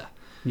faster.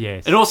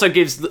 Yes. It also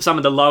gives some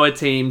of the lower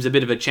teams a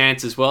bit of a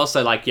chance as well.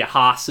 So like your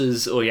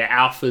Haas's or your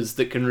Alphas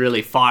that can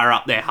really fire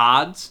up their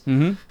hards.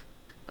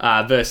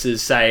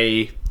 Versus,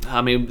 say,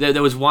 I mean,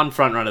 there was one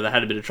front runner that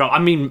had a bit of trouble. I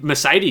mean,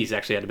 Mercedes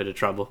actually had a bit of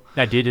trouble.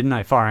 They didn't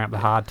they? Firing up the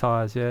hard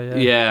tyres,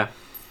 Yeah.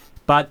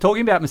 But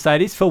talking about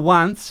Mercedes, for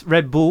once,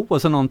 Red Bull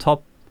wasn't on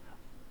top,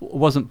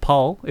 wasn't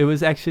pole. It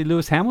was actually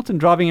Lewis Hamilton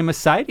driving a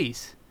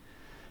Mercedes.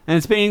 And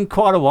it's been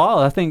quite a while.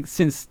 I think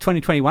since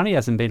 2021 he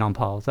hasn't been on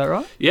pole. Is that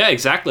right? Yeah,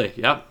 exactly.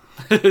 Yep.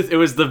 It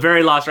was the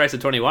very last race of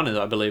 21,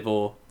 I believe,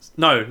 or...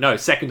 No,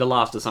 second to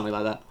last or something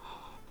like that.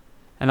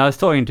 And I was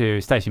talking to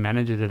station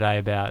manager today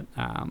about...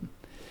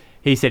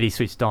 he said he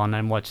switched on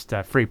and watched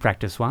Free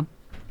Practice 1.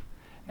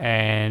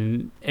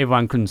 And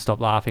everyone couldn't stop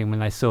laughing when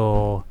they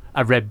saw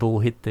a Red Bull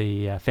hit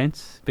the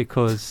fence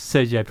because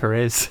Sergio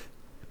Perez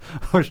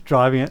was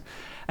driving it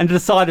and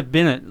decided to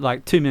bin it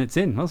like 2 minutes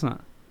in, wasn't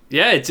it?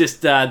 Yeah, it's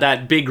just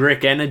that Big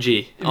Rick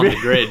energy on the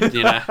grid,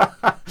 you know.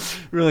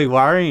 Really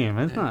worrying him,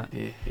 isn't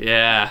it?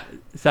 Yeah.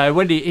 So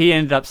he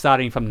ended up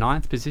starting from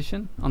 9th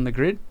position on the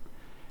grid.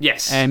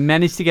 Yes. And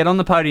managed to get on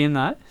the podium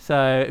though.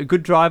 So a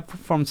good drive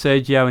from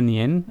Sergio in the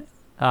end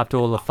after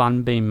all the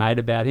fun being made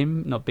about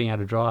him not being able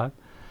to drive.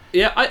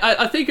 Yeah,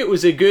 I think it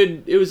was a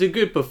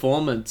good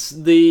performance.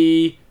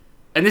 And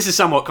this is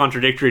somewhat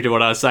contradictory to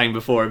what I was saying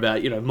before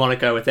about,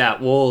 Monaco without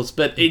walls,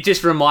 but it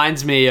just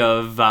reminds me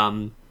of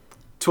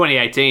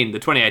 2018, the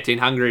 2018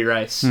 Hungary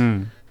race,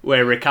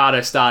 where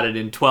Ricciardo started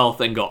in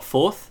 12th and got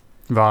 4th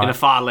in a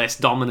far less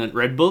dominant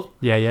Red Bull.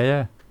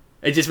 Yeah.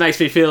 It just makes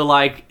me feel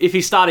like if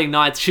he's starting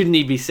 9th, shouldn't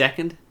he be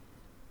 2nd?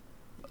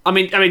 I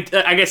mean,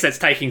 I guess that's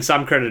taking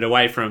some credit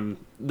away from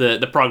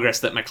the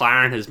progress that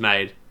McLaren has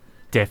made.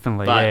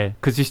 Definitely, yeah.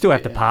 Because you still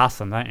have to pass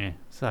them, don't you?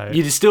 So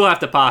you still have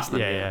to pass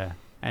them. Yeah.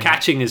 And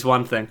catching is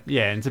one thing.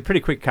 Yeah, and it's a pretty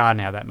quick car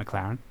now, that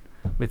McLaren,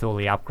 with all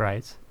the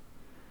upgrades.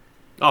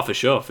 Oh, for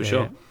sure.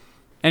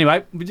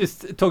 Anyway, we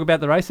just talk about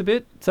the race a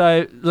bit.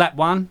 So, lap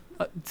 1.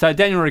 So,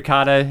 Daniel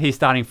Ricciardo, he's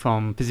starting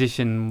from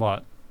position,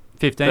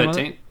 15?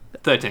 13.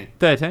 13.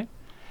 13.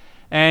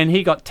 And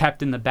he got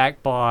tapped in the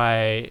back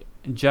by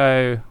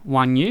Zhou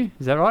Guanyu.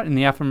 Is that right? In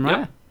the Alfa Romeo?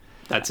 Yep.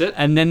 That's it.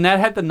 And then that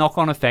had the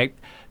knock-on effect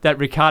that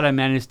Ricciardo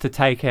managed to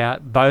take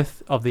out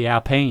both of the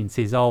Alpines,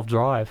 his old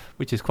drive,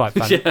 which is quite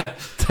funny.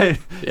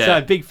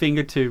 So, big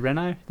finger to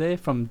Renault there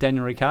from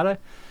Daniel Ricciardo.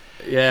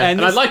 Yeah, and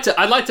I'd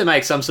like to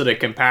make some sort of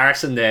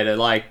comparison there to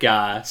like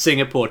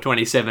Singapore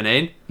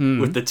 2017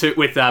 with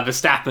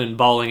Verstappen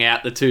bowling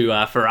out the two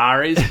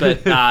Ferraris,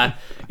 but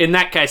in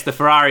that case the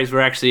Ferraris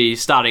were actually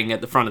starting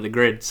at the front of the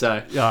grid.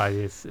 So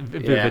yes, a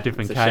bit of a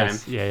different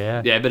case. Shame.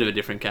 Yeah, a bit of a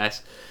different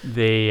case.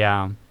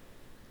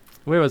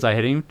 Where was I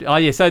heading? Oh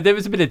yeah, so there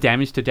was a bit of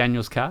damage to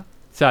Daniel's car.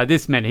 So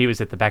this meant he was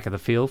at the back of the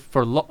field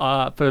for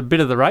a bit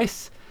of the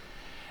race.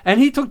 And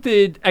he took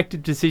the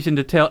active decision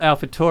to tell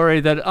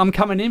AlphaTauri that I'm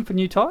coming in for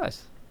new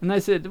tyres. And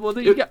they said, well,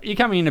 you're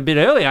coming in a bit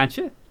early, aren't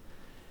you?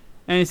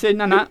 And he said,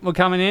 no, we're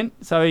coming in.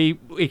 So he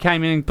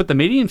came in and put the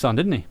mediums on,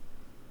 didn't he?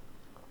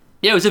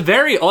 Yeah, it was a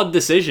very odd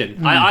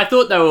decision. I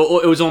thought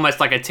it was almost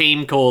like a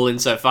team call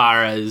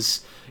insofar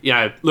as,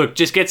 look,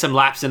 just get some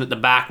laps in at the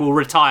back. We'll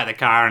retire the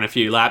car in a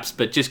few laps,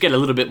 but just get a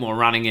little bit more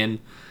running in.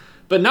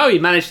 But no, he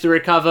managed to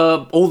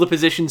recover all the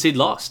positions he'd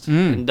lost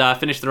and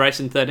finished the race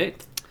in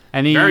 13th.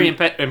 And very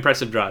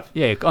impressive drive.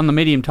 Yeah, on the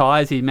medium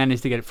tyres, he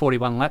managed to get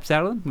 41 laps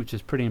out of them, which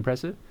is pretty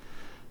impressive.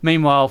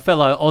 Meanwhile,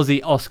 fellow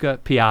Aussie Oscar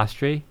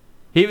Piastri,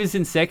 he was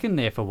in second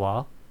there for a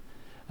while.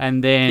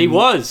 And then... He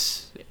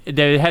was.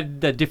 They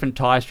had the different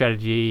tyre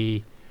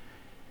strategy.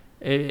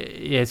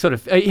 He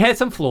had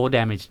some floor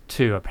damage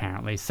too,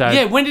 apparently. So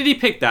yeah, when did he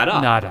pick that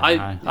up? No, I don't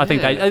know. I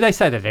think they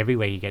say that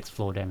everywhere he gets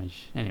floor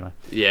damage. Anyway.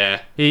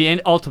 Yeah. He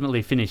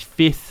ultimately finished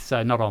 5th,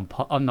 so not on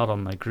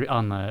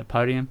the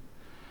podium.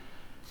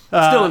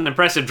 Still an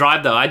impressive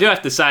drive, though. I do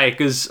have to say,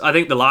 because I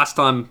think the last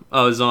time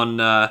I was on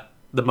the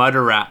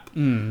Motor Wrap,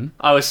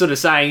 I was sort of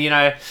saying,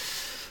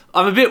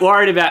 I'm a bit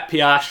worried about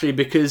Piastri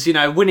because,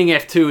 winning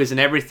F2 isn't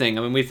everything.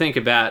 I mean, we think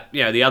about,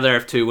 the other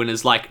F2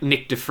 winners like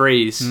Nick de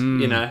Vries,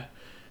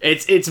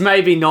 It's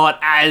maybe not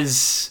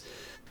as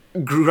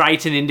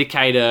great an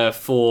indicator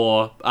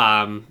for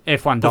F1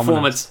 performance.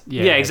 Dominance.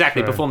 Yeah,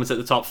 exactly, true. performance at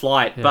the top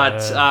flight. Yeah.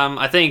 But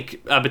I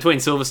think between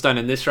Silverstone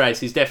and this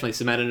race, he's definitely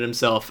cemented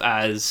himself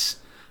as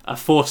a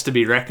force to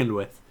be reckoned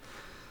with.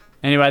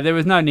 Anyway, there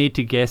was no need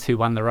to guess who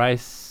won the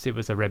race. It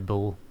was a Red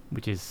Bull,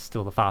 which is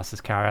still the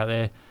fastest car out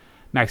there.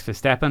 Max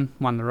Verstappen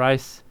won the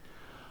race.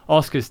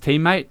 Oscar's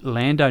teammate,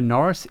 Lando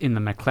Norris, in the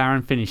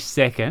McLaren finished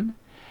second.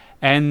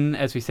 And,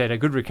 as we said, a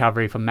good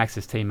recovery from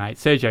Max's teammate,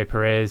 Sergio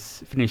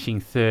Perez, finishing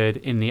third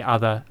in the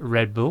other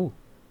Red Bull.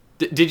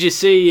 Did you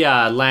see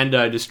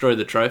Lando destroy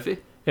the trophy?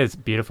 It was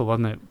beautiful,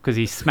 wasn't it? Because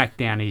he smacked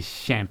down his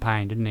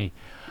champagne, didn't he?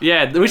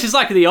 Yeah, which is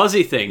like the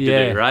Aussie thing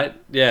to do, right?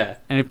 Yeah.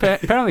 And it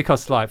apparently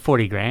costs like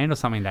 40 grand or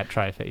something, that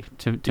trophy,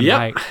 to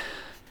make.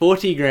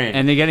 40 grand.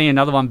 And they're getting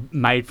another one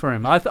made for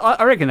him.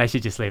 I reckon they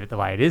should just leave it the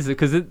way it is,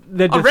 because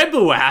they're just... Red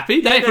Bull were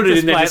happy. They put it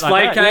in their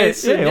display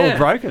case. Yeah, all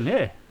broken,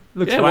 yeah.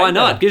 Looks why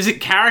not? Gives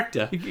it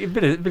character. A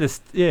bit of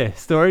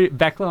story,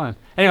 backline.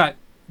 Anyway,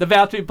 the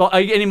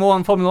Valtteri... any more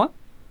on Formula 1?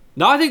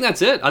 No, I think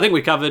that's it. I think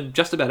we covered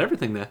just about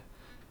everything there.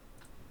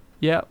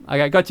 Yeah,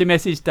 okay, got your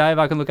message, Dave.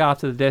 I can look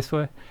after the desk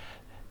for you.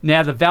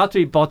 Now, the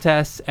Valtteri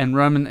Bottas and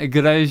Roman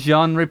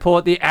Grosjean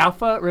report the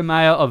Alfa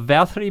Romeo of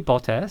Valtteri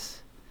Bottas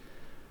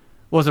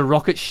was a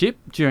rocket ship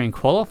during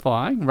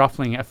qualifying,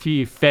 ruffling a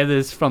few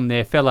feathers from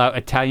their fellow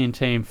Italian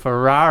team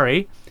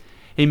Ferrari.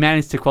 He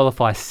managed to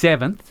qualify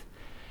 7th,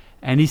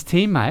 and his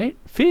teammate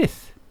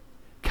 5th.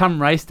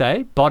 Come race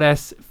day,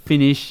 Bottas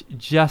finished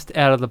just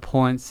out of the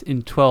points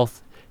in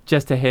 12th,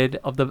 just ahead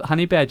of the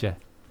Honey Badger.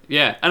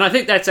 Yeah, and I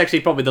think that's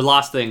actually probably the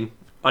last thing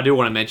I do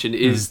want to mention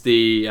is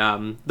the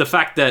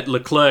fact that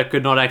Leclerc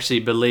could not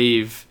actually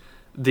believe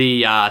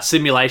the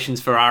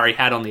simulations Ferrari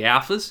had on the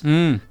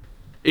Alphas.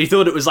 He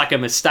thought it was like a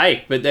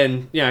mistake, but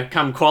then,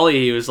 come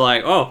quali, he was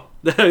like, oh,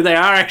 they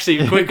are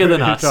actually quicker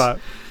than us. Right.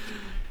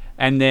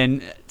 And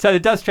then, so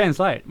it does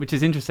translate, which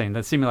is interesting.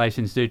 The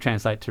simulations do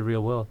translate to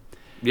real world.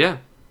 Yeah.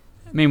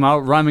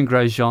 Meanwhile, Roman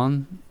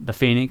Grosjean, the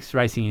Phoenix,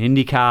 racing in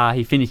IndyCar,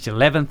 he finished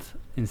 11th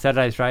in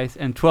Saturday's race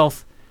and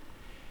 12th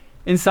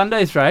in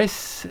Sunday's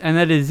race. And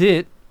that is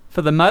it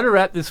for the Motor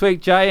Wrap this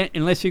week, Jay,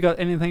 unless you got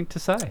anything to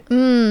say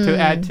to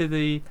add to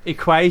the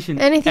equation.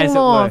 Anything as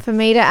more it were. for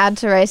me to add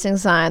to racing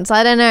science?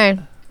 I don't know.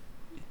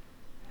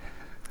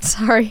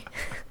 Sorry.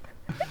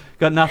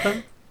 Got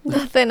nothing?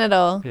 Nothing at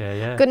all.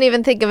 Yeah. Couldn't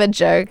even think of a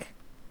joke.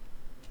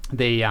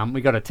 We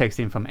got a text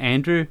in from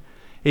Andrew.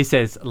 He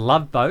says,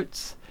 love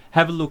boats.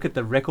 Have a look at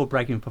the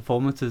record-breaking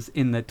performances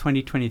in the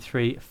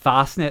 2023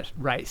 Fastnet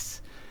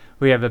race.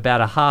 We have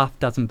about a half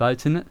dozen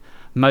boats in it,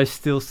 most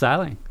still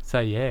sailing.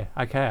 So, yeah,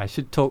 okay, I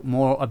should talk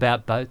more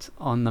about boats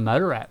on the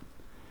Motor Wrap.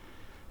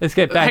 Let's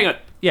get back. Hang on.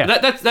 Yeah.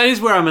 That is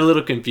where I'm a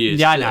little confused.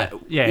 Yeah, I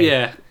know.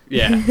 Yeah.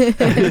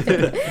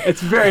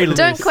 It's very loose.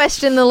 Don't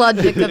question the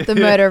logic of the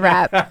Motor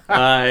Wrap.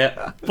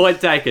 Yeah. Point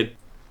taken.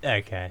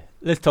 Okay.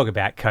 Let's talk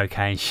about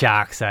cocaine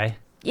sharks, eh?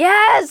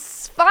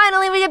 Yes!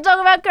 Finally, we can talk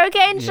about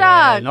cocaine Yeah,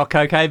 sharks. not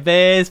cocaine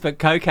bears, but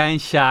cocaine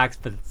sharks,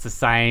 but it's the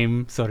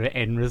same sort of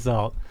end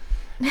result.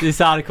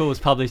 This article was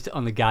published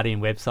on the Guardian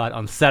website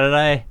on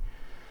Saturday.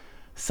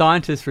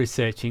 Scientists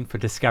researching for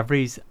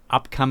Discovery's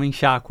upcoming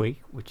Shark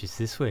Week, which is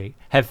this week,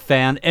 have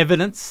found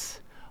evidence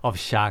of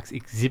sharks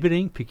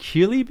exhibiting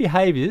peculiar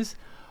behaviours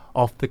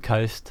off the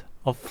coast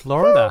of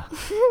Florida.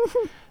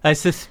 They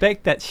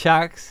suspect that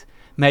sharks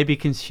may be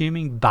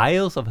consuming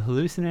bales of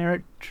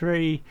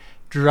hallucinatory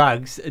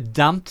drugs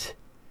dumped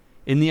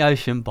in the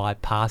ocean by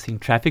passing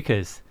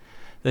traffickers.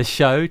 The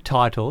show,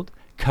 titled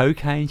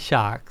Cocaine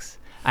Sharks,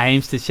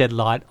 aims to shed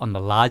light on the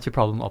larger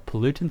problem of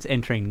pollutants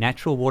entering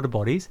natural water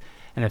bodies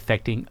and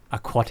affecting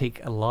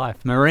aquatic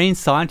life. Marine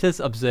scientists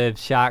observed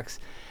sharks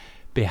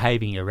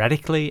behaving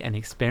erratically and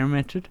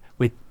experimented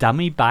with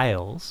dummy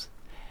bales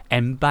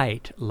and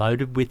bait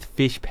loaded with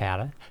fish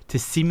powder to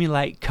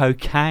simulate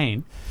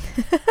cocaine,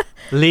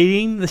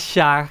 leading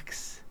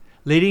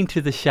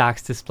to the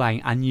sharks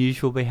displaying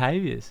unusual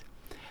behaviours.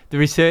 The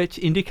research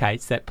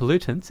indicates that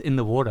pollutants in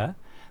the water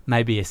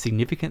may be a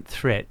significant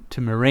threat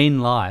to marine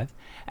life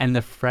and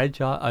the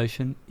fragile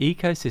ocean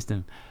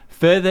ecosystem.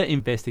 Further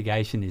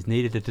investigation is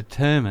needed to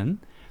determine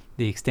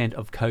the extent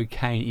of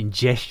cocaine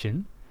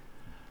ingestion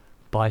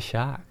by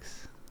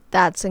sharks.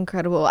 That's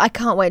incredible. I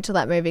can't wait till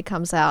that movie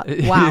comes out.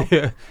 Wow.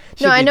 Should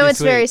No, I be know this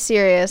it's very week.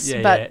 serious,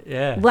 Yeah, but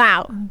yeah.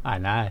 wow. I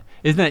know.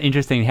 Isn't it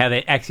interesting how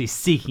they're actually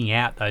seeking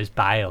out those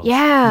bales,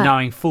 Yeah.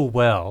 knowing full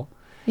well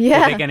Yeah.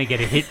 that they're going to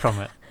get a hit from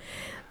it?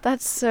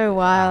 That's so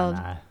wild.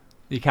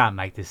 You can't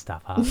make this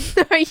stuff up.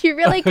 No, you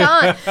really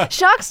can't.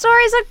 Shark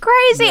stories are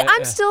crazy. Yeah,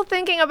 I'm yeah. still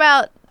thinking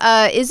about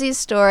Izzy's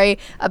story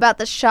about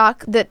the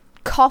shark that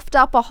coughed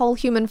up a whole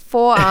human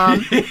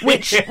forearm,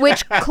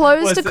 which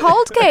closed a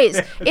cold case.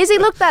 Izzy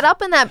looked that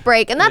up in that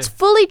break, and that's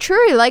fully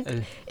true. Like,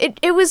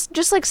 it was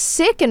just like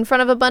sick in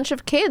front of a bunch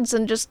of kids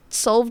and just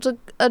solved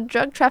a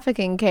drug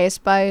trafficking case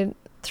by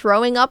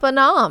throwing up an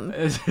arm.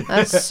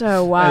 That's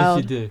so wild.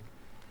 As you do.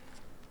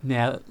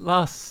 Now,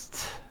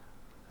 last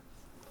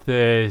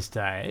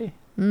Thursday,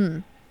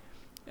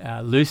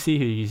 Lucy,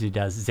 who usually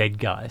does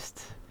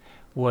Zedgeist,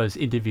 was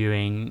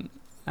interviewing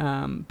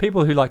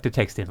people who like to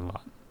text in a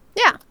lot.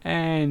 Yeah.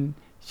 And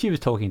she was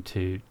talking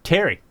to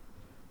Terry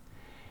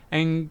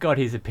and got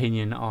his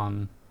opinion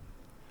on...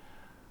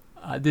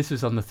 this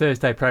was on the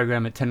Thursday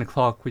program at 10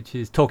 o'clock, which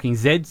is Talking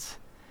Zeds.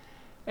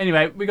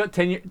 Anyway, we got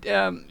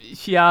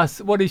she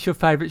asked, what is your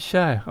favourite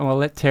show? And we'll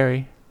let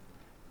Terry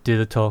do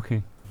the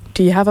talking.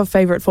 Do you have a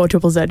favourite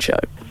 4ZZZ show?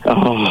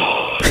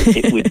 Oh,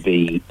 it would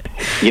be...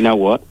 You know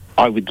what?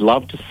 I would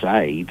love to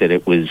say that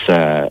it was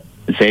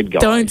Zedgeist.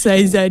 Don't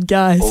say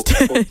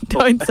Zedgeist.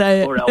 Don't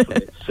say it. Or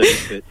Alphabet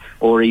Soup,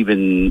 or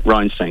even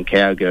Rhinestone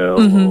Cowgirl,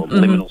 Mhm, or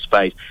Liminal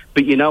Space.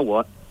 But you know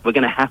what? We're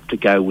going to have to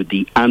go with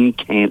the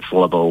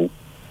uncancelable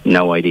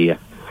No Idea.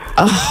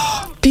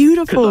 Oh,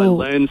 beautiful. Because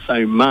I learned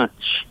so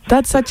much.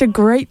 That's such a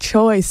great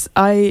choice.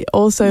 I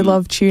also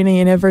love tuning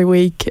in every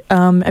week.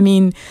 I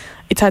mean,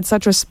 it's had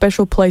such a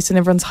special place in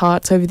everyone's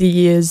hearts over the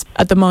years.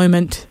 At the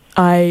moment,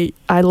 I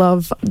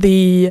love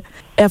the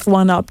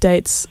F1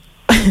 updates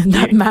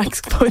that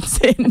Max puts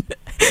in.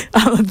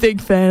 I'm a big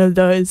fan of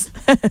those.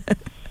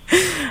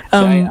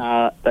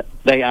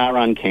 They are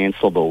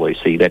uncancelable,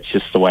 Lucy. That's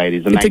just the way it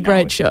is. And It's they a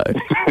great show.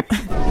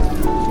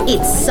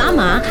 It's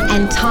summer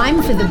and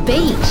time for the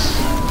beach.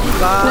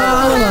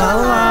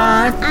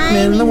 I'm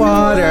in the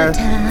water.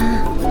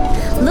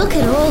 Look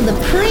at all the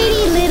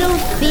pretty little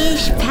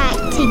fish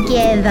packed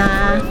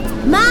together.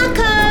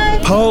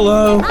 Marco!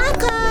 Polo!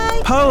 Marco!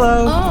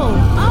 Polo!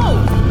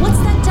 Oh, what's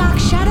that dark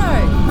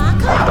shadow?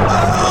 Marco?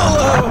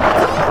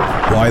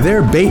 Why,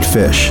 they're bait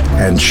fish,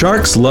 and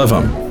sharks love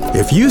them.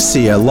 If you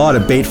see a lot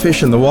of bait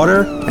fish in the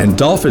water, and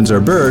dolphins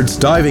or birds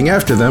diving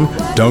after them,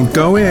 don't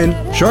go in.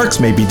 Sharks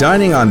may be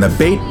dining on the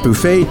bait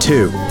buffet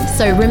too.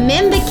 So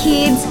remember,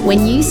 kids,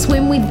 when you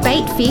swim with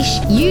bait fish,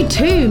 you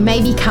too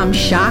may become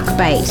shark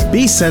bait.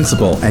 Be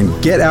sensible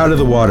and get out of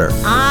the water.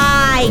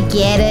 I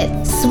get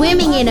it.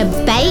 Swimming in a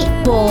bait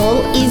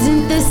ball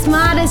isn't the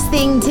smartest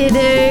thing to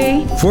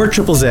do.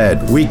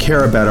 4ZZZ, we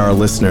care about our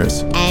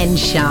listeners. And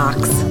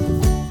sharks.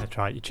 That's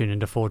right, you tune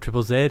into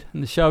 4ZZZ,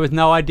 and the show is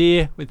No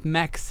Idea with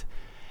Max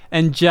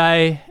and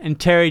Jay, and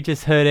Terry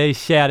just heard a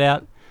shout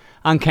out,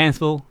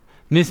 uncancelable,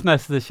 missed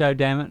most of the show,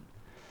 damn it,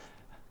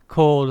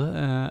 called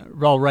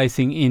Roll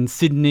Racing in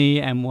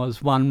Sydney, and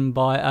was won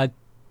by a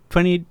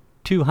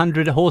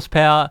 2200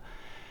 horsepower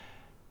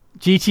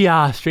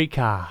GTR street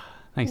car.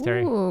 Thanks,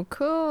 Terry. Ooh,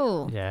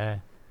 cool. Yeah.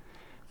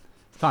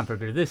 It's time for a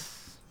bit of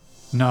this.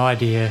 No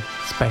Idea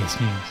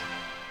Space News.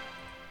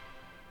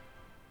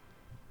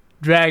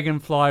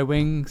 Dragonfly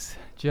wings,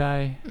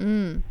 Jay.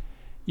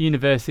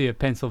 University of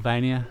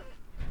Pennsylvania.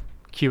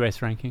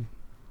 QS ranking.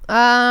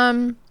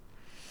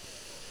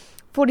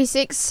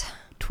 46.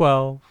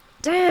 12.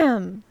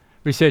 Damn.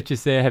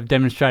 Researchers there have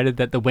demonstrated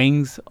that the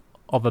wings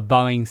of a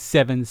Boeing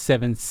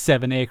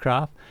 777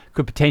 aircraft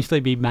could potentially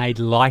be made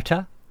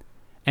lighter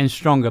and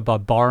stronger by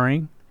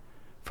borrowing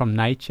from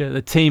nature.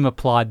 The team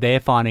applied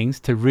their findings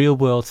to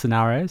real-world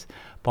scenarios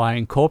by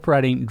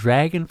incorporating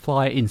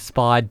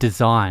dragonfly-inspired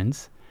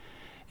designs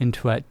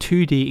into a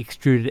 2D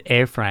extruded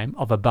airframe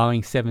of a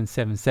Boeing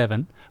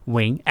 777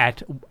 wing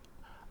at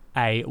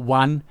a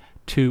 1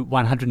 to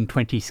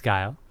 120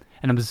 scale,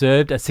 and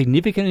observed a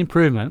significant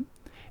improvement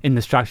in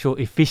the structural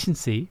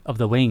efficiency of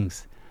the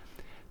wings.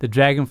 The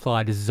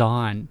Dragonfly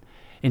design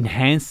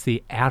enhanced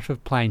the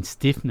out-of-plane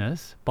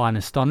stiffness by an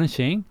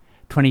astonishing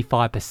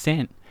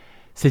 25%,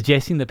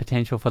 suggesting the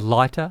potential for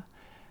lighter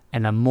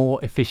and a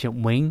more efficient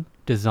wing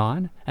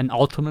design, and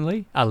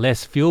ultimately a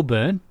less fuel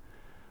burn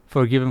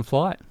for a given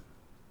flight.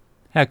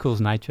 How cool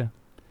is nature?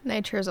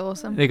 Nature is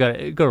awesome. They got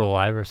it all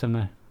over us,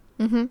 haven't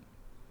they? Mm-hmm.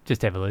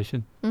 Just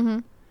evolution. Mm-hmm.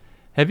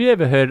 Have you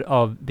ever heard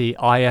of the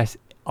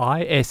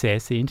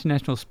ISS, the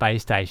International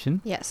Space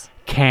Station? Yes.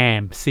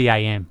 CAM,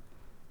 C-A-M.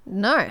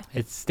 No.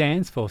 It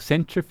stands for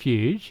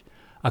Centrifuge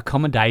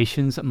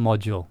Accommodations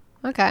Module.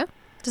 Okay.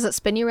 Does it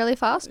spin you really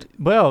fast?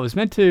 Well, it was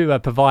meant to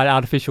provide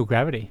artificial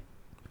gravity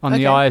on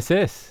the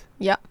ISS.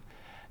 Yep.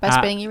 By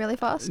spinning you really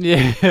fast?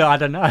 Yeah, I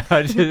don't know.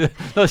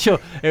 Not sure.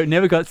 It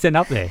never got sent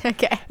up there.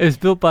 Okay. It was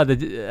built by the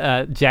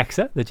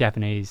JAXA, the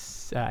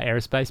Japanese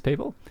aerospace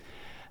people.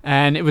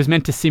 And it was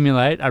meant to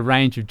simulate a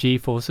range of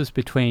G-forces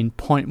between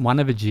 0.1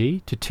 of a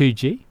G to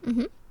 2G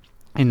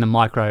in the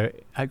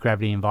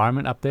microgravity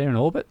environment up there in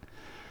orbit.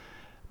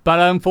 But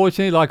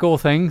unfortunately, like all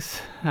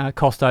things,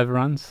 cost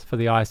overruns for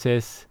the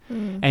ISS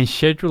and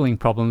scheduling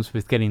problems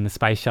with getting the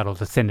space shuttle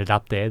to send it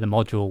up there. The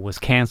module was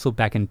cancelled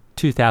back in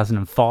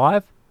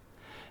 2005.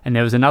 And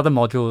there was another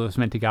module that was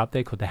meant to go up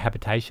there called the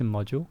Habitation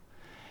Module.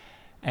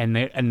 And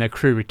the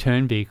crew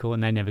return vehicle,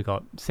 and they never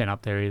got sent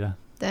up there either.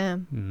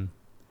 Damn.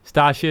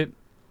 Starship.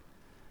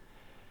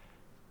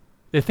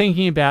 They're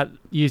thinking about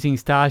using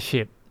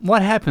Starship.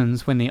 What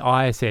happens when the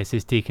ISS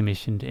is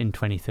decommissioned in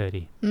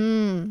 2030?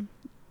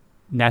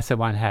 NASA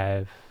won't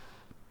have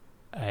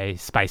a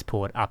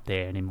spaceport up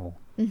there anymore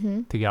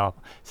to go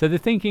up. So they're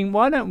thinking,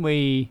 why don't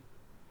we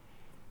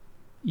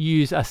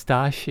use a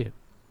Starship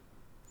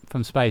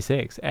from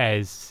SpaceX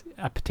as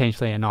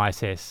potentially an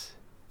ISS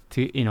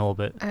in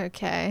orbit?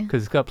 Okay.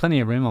 Because it's got plenty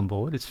of room on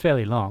board. It's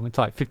fairly long. It's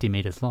like 50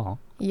 meters long.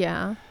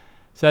 Yeah.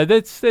 So they're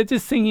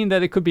just thinking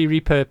that it could be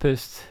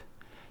repurposed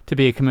to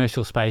be a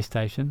commercial space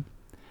station.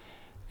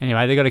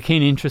 Anyway, they've got a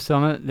keen interest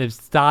on it. They've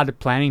started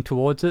planning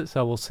towards it,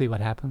 so we'll see what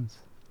happens.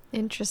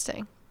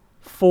 Interesting.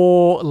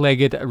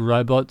 4-legged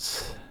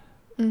robots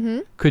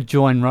could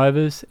join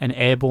rovers and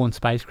airborne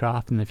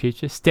spacecraft in the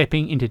future,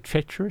 stepping into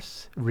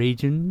treacherous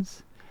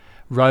regions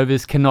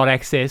rovers cannot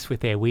access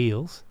with their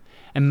wheels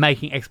and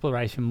making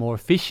exploration more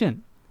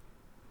efficient.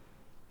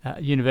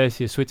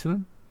 University of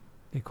Switzerland,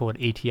 they call it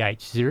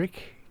ETH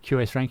Zurich,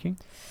 QS ranking.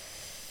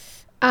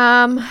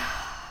 I'm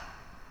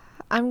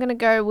going to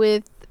go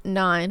with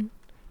 9.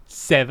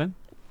 7.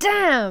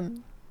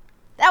 Damn.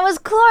 That was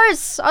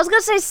close. I was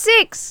going to say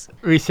 6.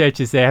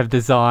 Researchers there have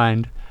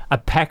designed a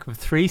pack of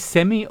 3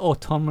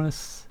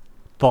 semi-autonomous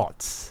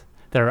bots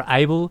that are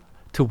able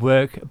to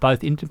work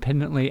both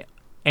independently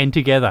and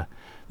together.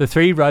 The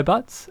 3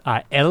 robots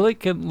are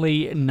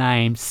elegantly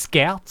named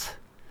Scout,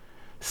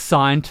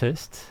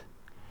 Scientist,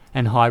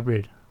 and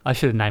Hybrid. I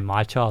should have named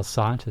my child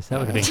Scientist. That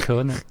would have been cool,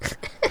 wouldn't it?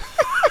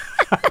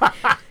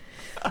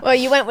 Well,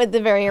 you went with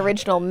the very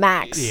original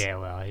Max. Yeah,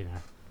 well, you know.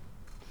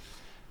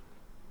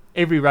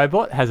 Every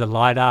robot has a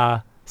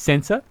LiDAR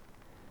sensor.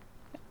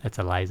 That's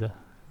a laser.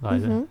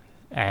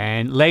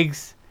 And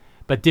legs,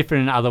 but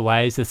different in other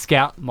ways. The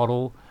Scout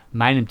model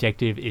main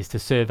objective is to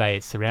survey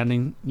its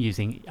surrounding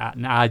using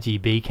an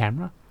RGB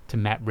camera to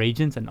map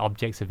regions and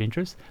objects of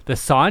interest. The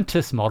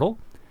Scientist model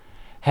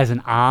has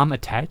an arm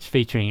attached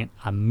featuring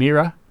a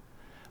mirror,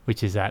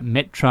 which is a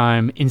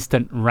Metrome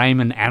Instant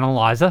Raman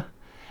Analyzer,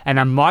 and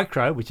a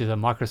Micro, which is a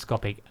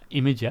microscopic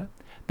imager.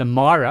 The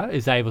Myra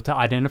is able to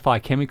identify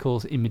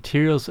chemicals in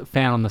materials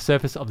found on the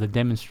surface of the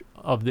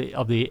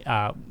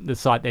the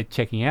site they're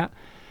checking out.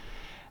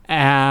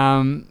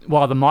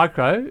 While the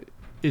Micro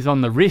is on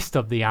the wrist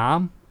of the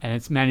arm, and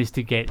it's managed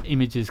to get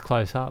images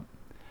close up.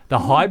 The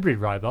Hybrid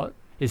robot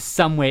is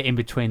somewhere in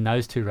between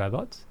those 2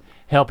 robots,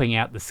 helping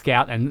out the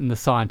Scout and the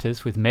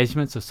Scientist with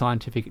measurements of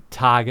scientific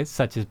targets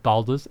such as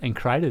boulders and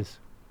craters.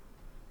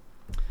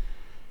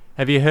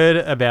 Have you heard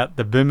about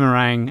the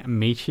Boomerang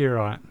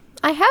meteorite?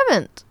 I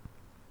haven't.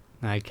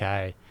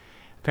 Okay.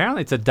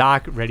 Apparently it's a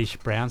dark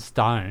reddish-brown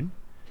stone,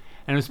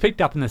 and it was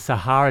picked up in the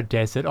Sahara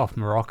Desert off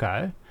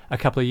Morocco a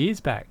couple of years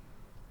back.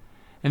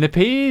 And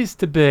appears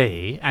to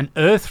be an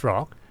Earth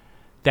rock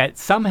that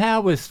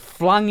somehow was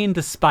flung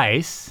into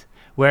space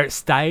where it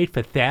stayed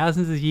for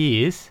thousands of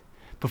years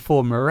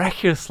before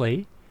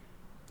miraculously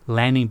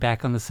landing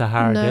back on the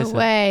Sahara Desert. No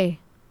way.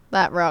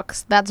 That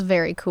rocks. That's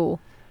very cool.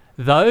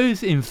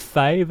 Those in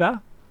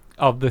favour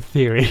of the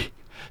theory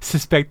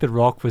suspect the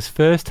rock was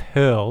first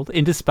hurled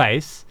into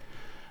space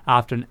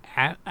after an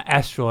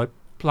asteroid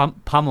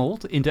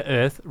pummeled into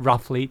Earth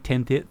roughly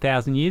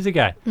 10,000 years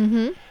ago.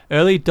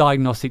 Early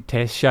diagnostic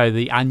tests show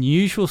the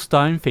unusual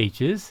stone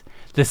features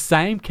the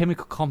same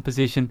chemical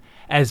composition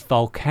as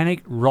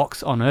volcanic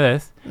rocks on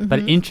Earth, but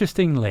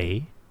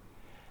interestingly,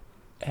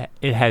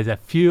 it has a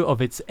few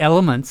of its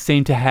elements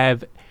seem to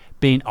have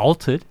been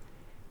altered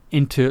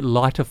into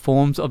lighter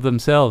forms of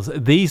themselves.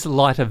 These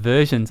lighter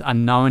versions are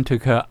known to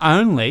occur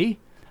only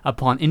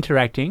upon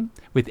interacting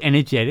with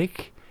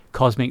energetic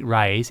cosmic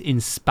rays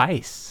in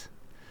space.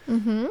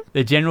 Mm-hmm.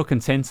 The general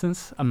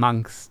consensus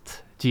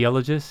amongst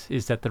geologists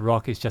is that the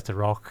rock is just a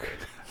rock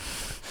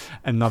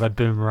and not a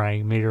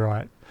boomerang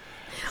meteorite.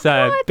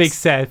 So big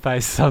sad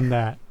face on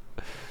that.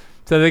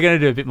 So they're going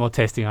to do a bit more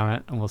testing on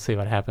it and we'll see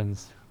what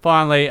happens.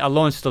 Finally, a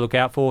launch to look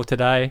out for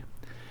today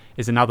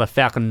is another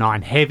Falcon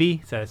 9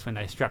 Heavy. So that's when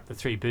they strap the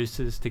 3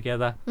 boosters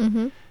together.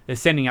 Mm-hmm. They're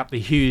sending up the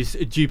Hughes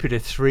Jupiter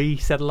 3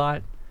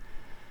 satellite.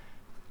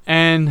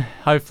 And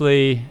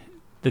hopefully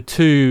the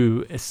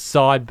 2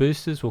 side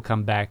boosters will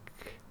come back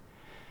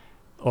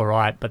all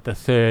right, but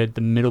the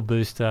middle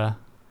booster,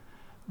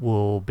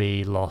 will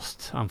be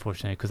lost,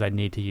 unfortunately, because they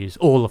need to use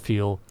all the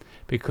fuel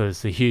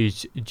because the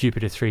huge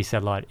Jupiter 3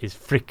 satellite is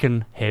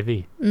freaking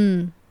heavy.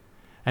 Mm.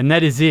 And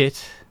that is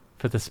it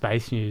for the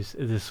space news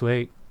this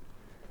week.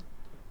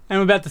 And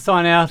we're about to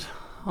sign out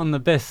on the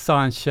best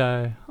science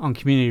show on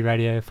community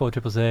radio,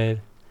 4ZZZ.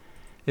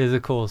 It is,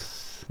 of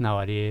course, No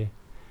Idea.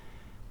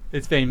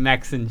 It's been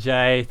Max and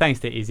Jay. Thanks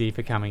to Izzy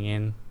for coming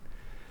in.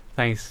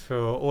 Thanks for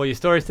all your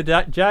stories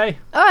today, Jay.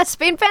 Oh, it's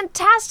been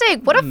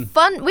fantastic. What a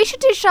fun... We should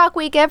do Shark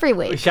Week every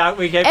week. Shark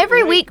Week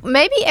every week.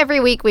 Maybe every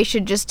week we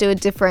should just do a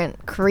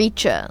different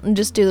creature and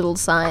just do a little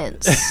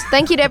science.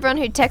 Thank you to everyone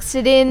who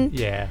texted in.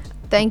 Yeah.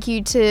 Thank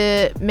you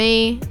to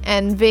me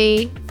and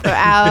V for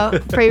our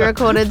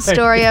pre-recorded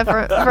story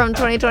from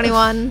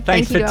 2021. Thanks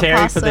Thank you for to Terry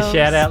our for the parcels.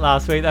 shout out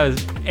last week. That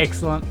was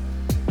excellent.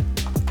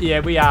 Yeah,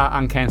 we are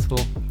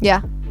uncancelable.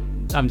 Yeah.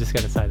 I'm just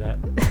going to say that.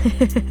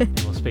 And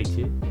we'll speak to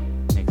you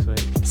next week.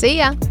 See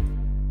ya.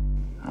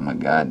 I'm a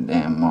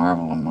goddamn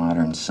marvel of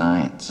modern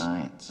science.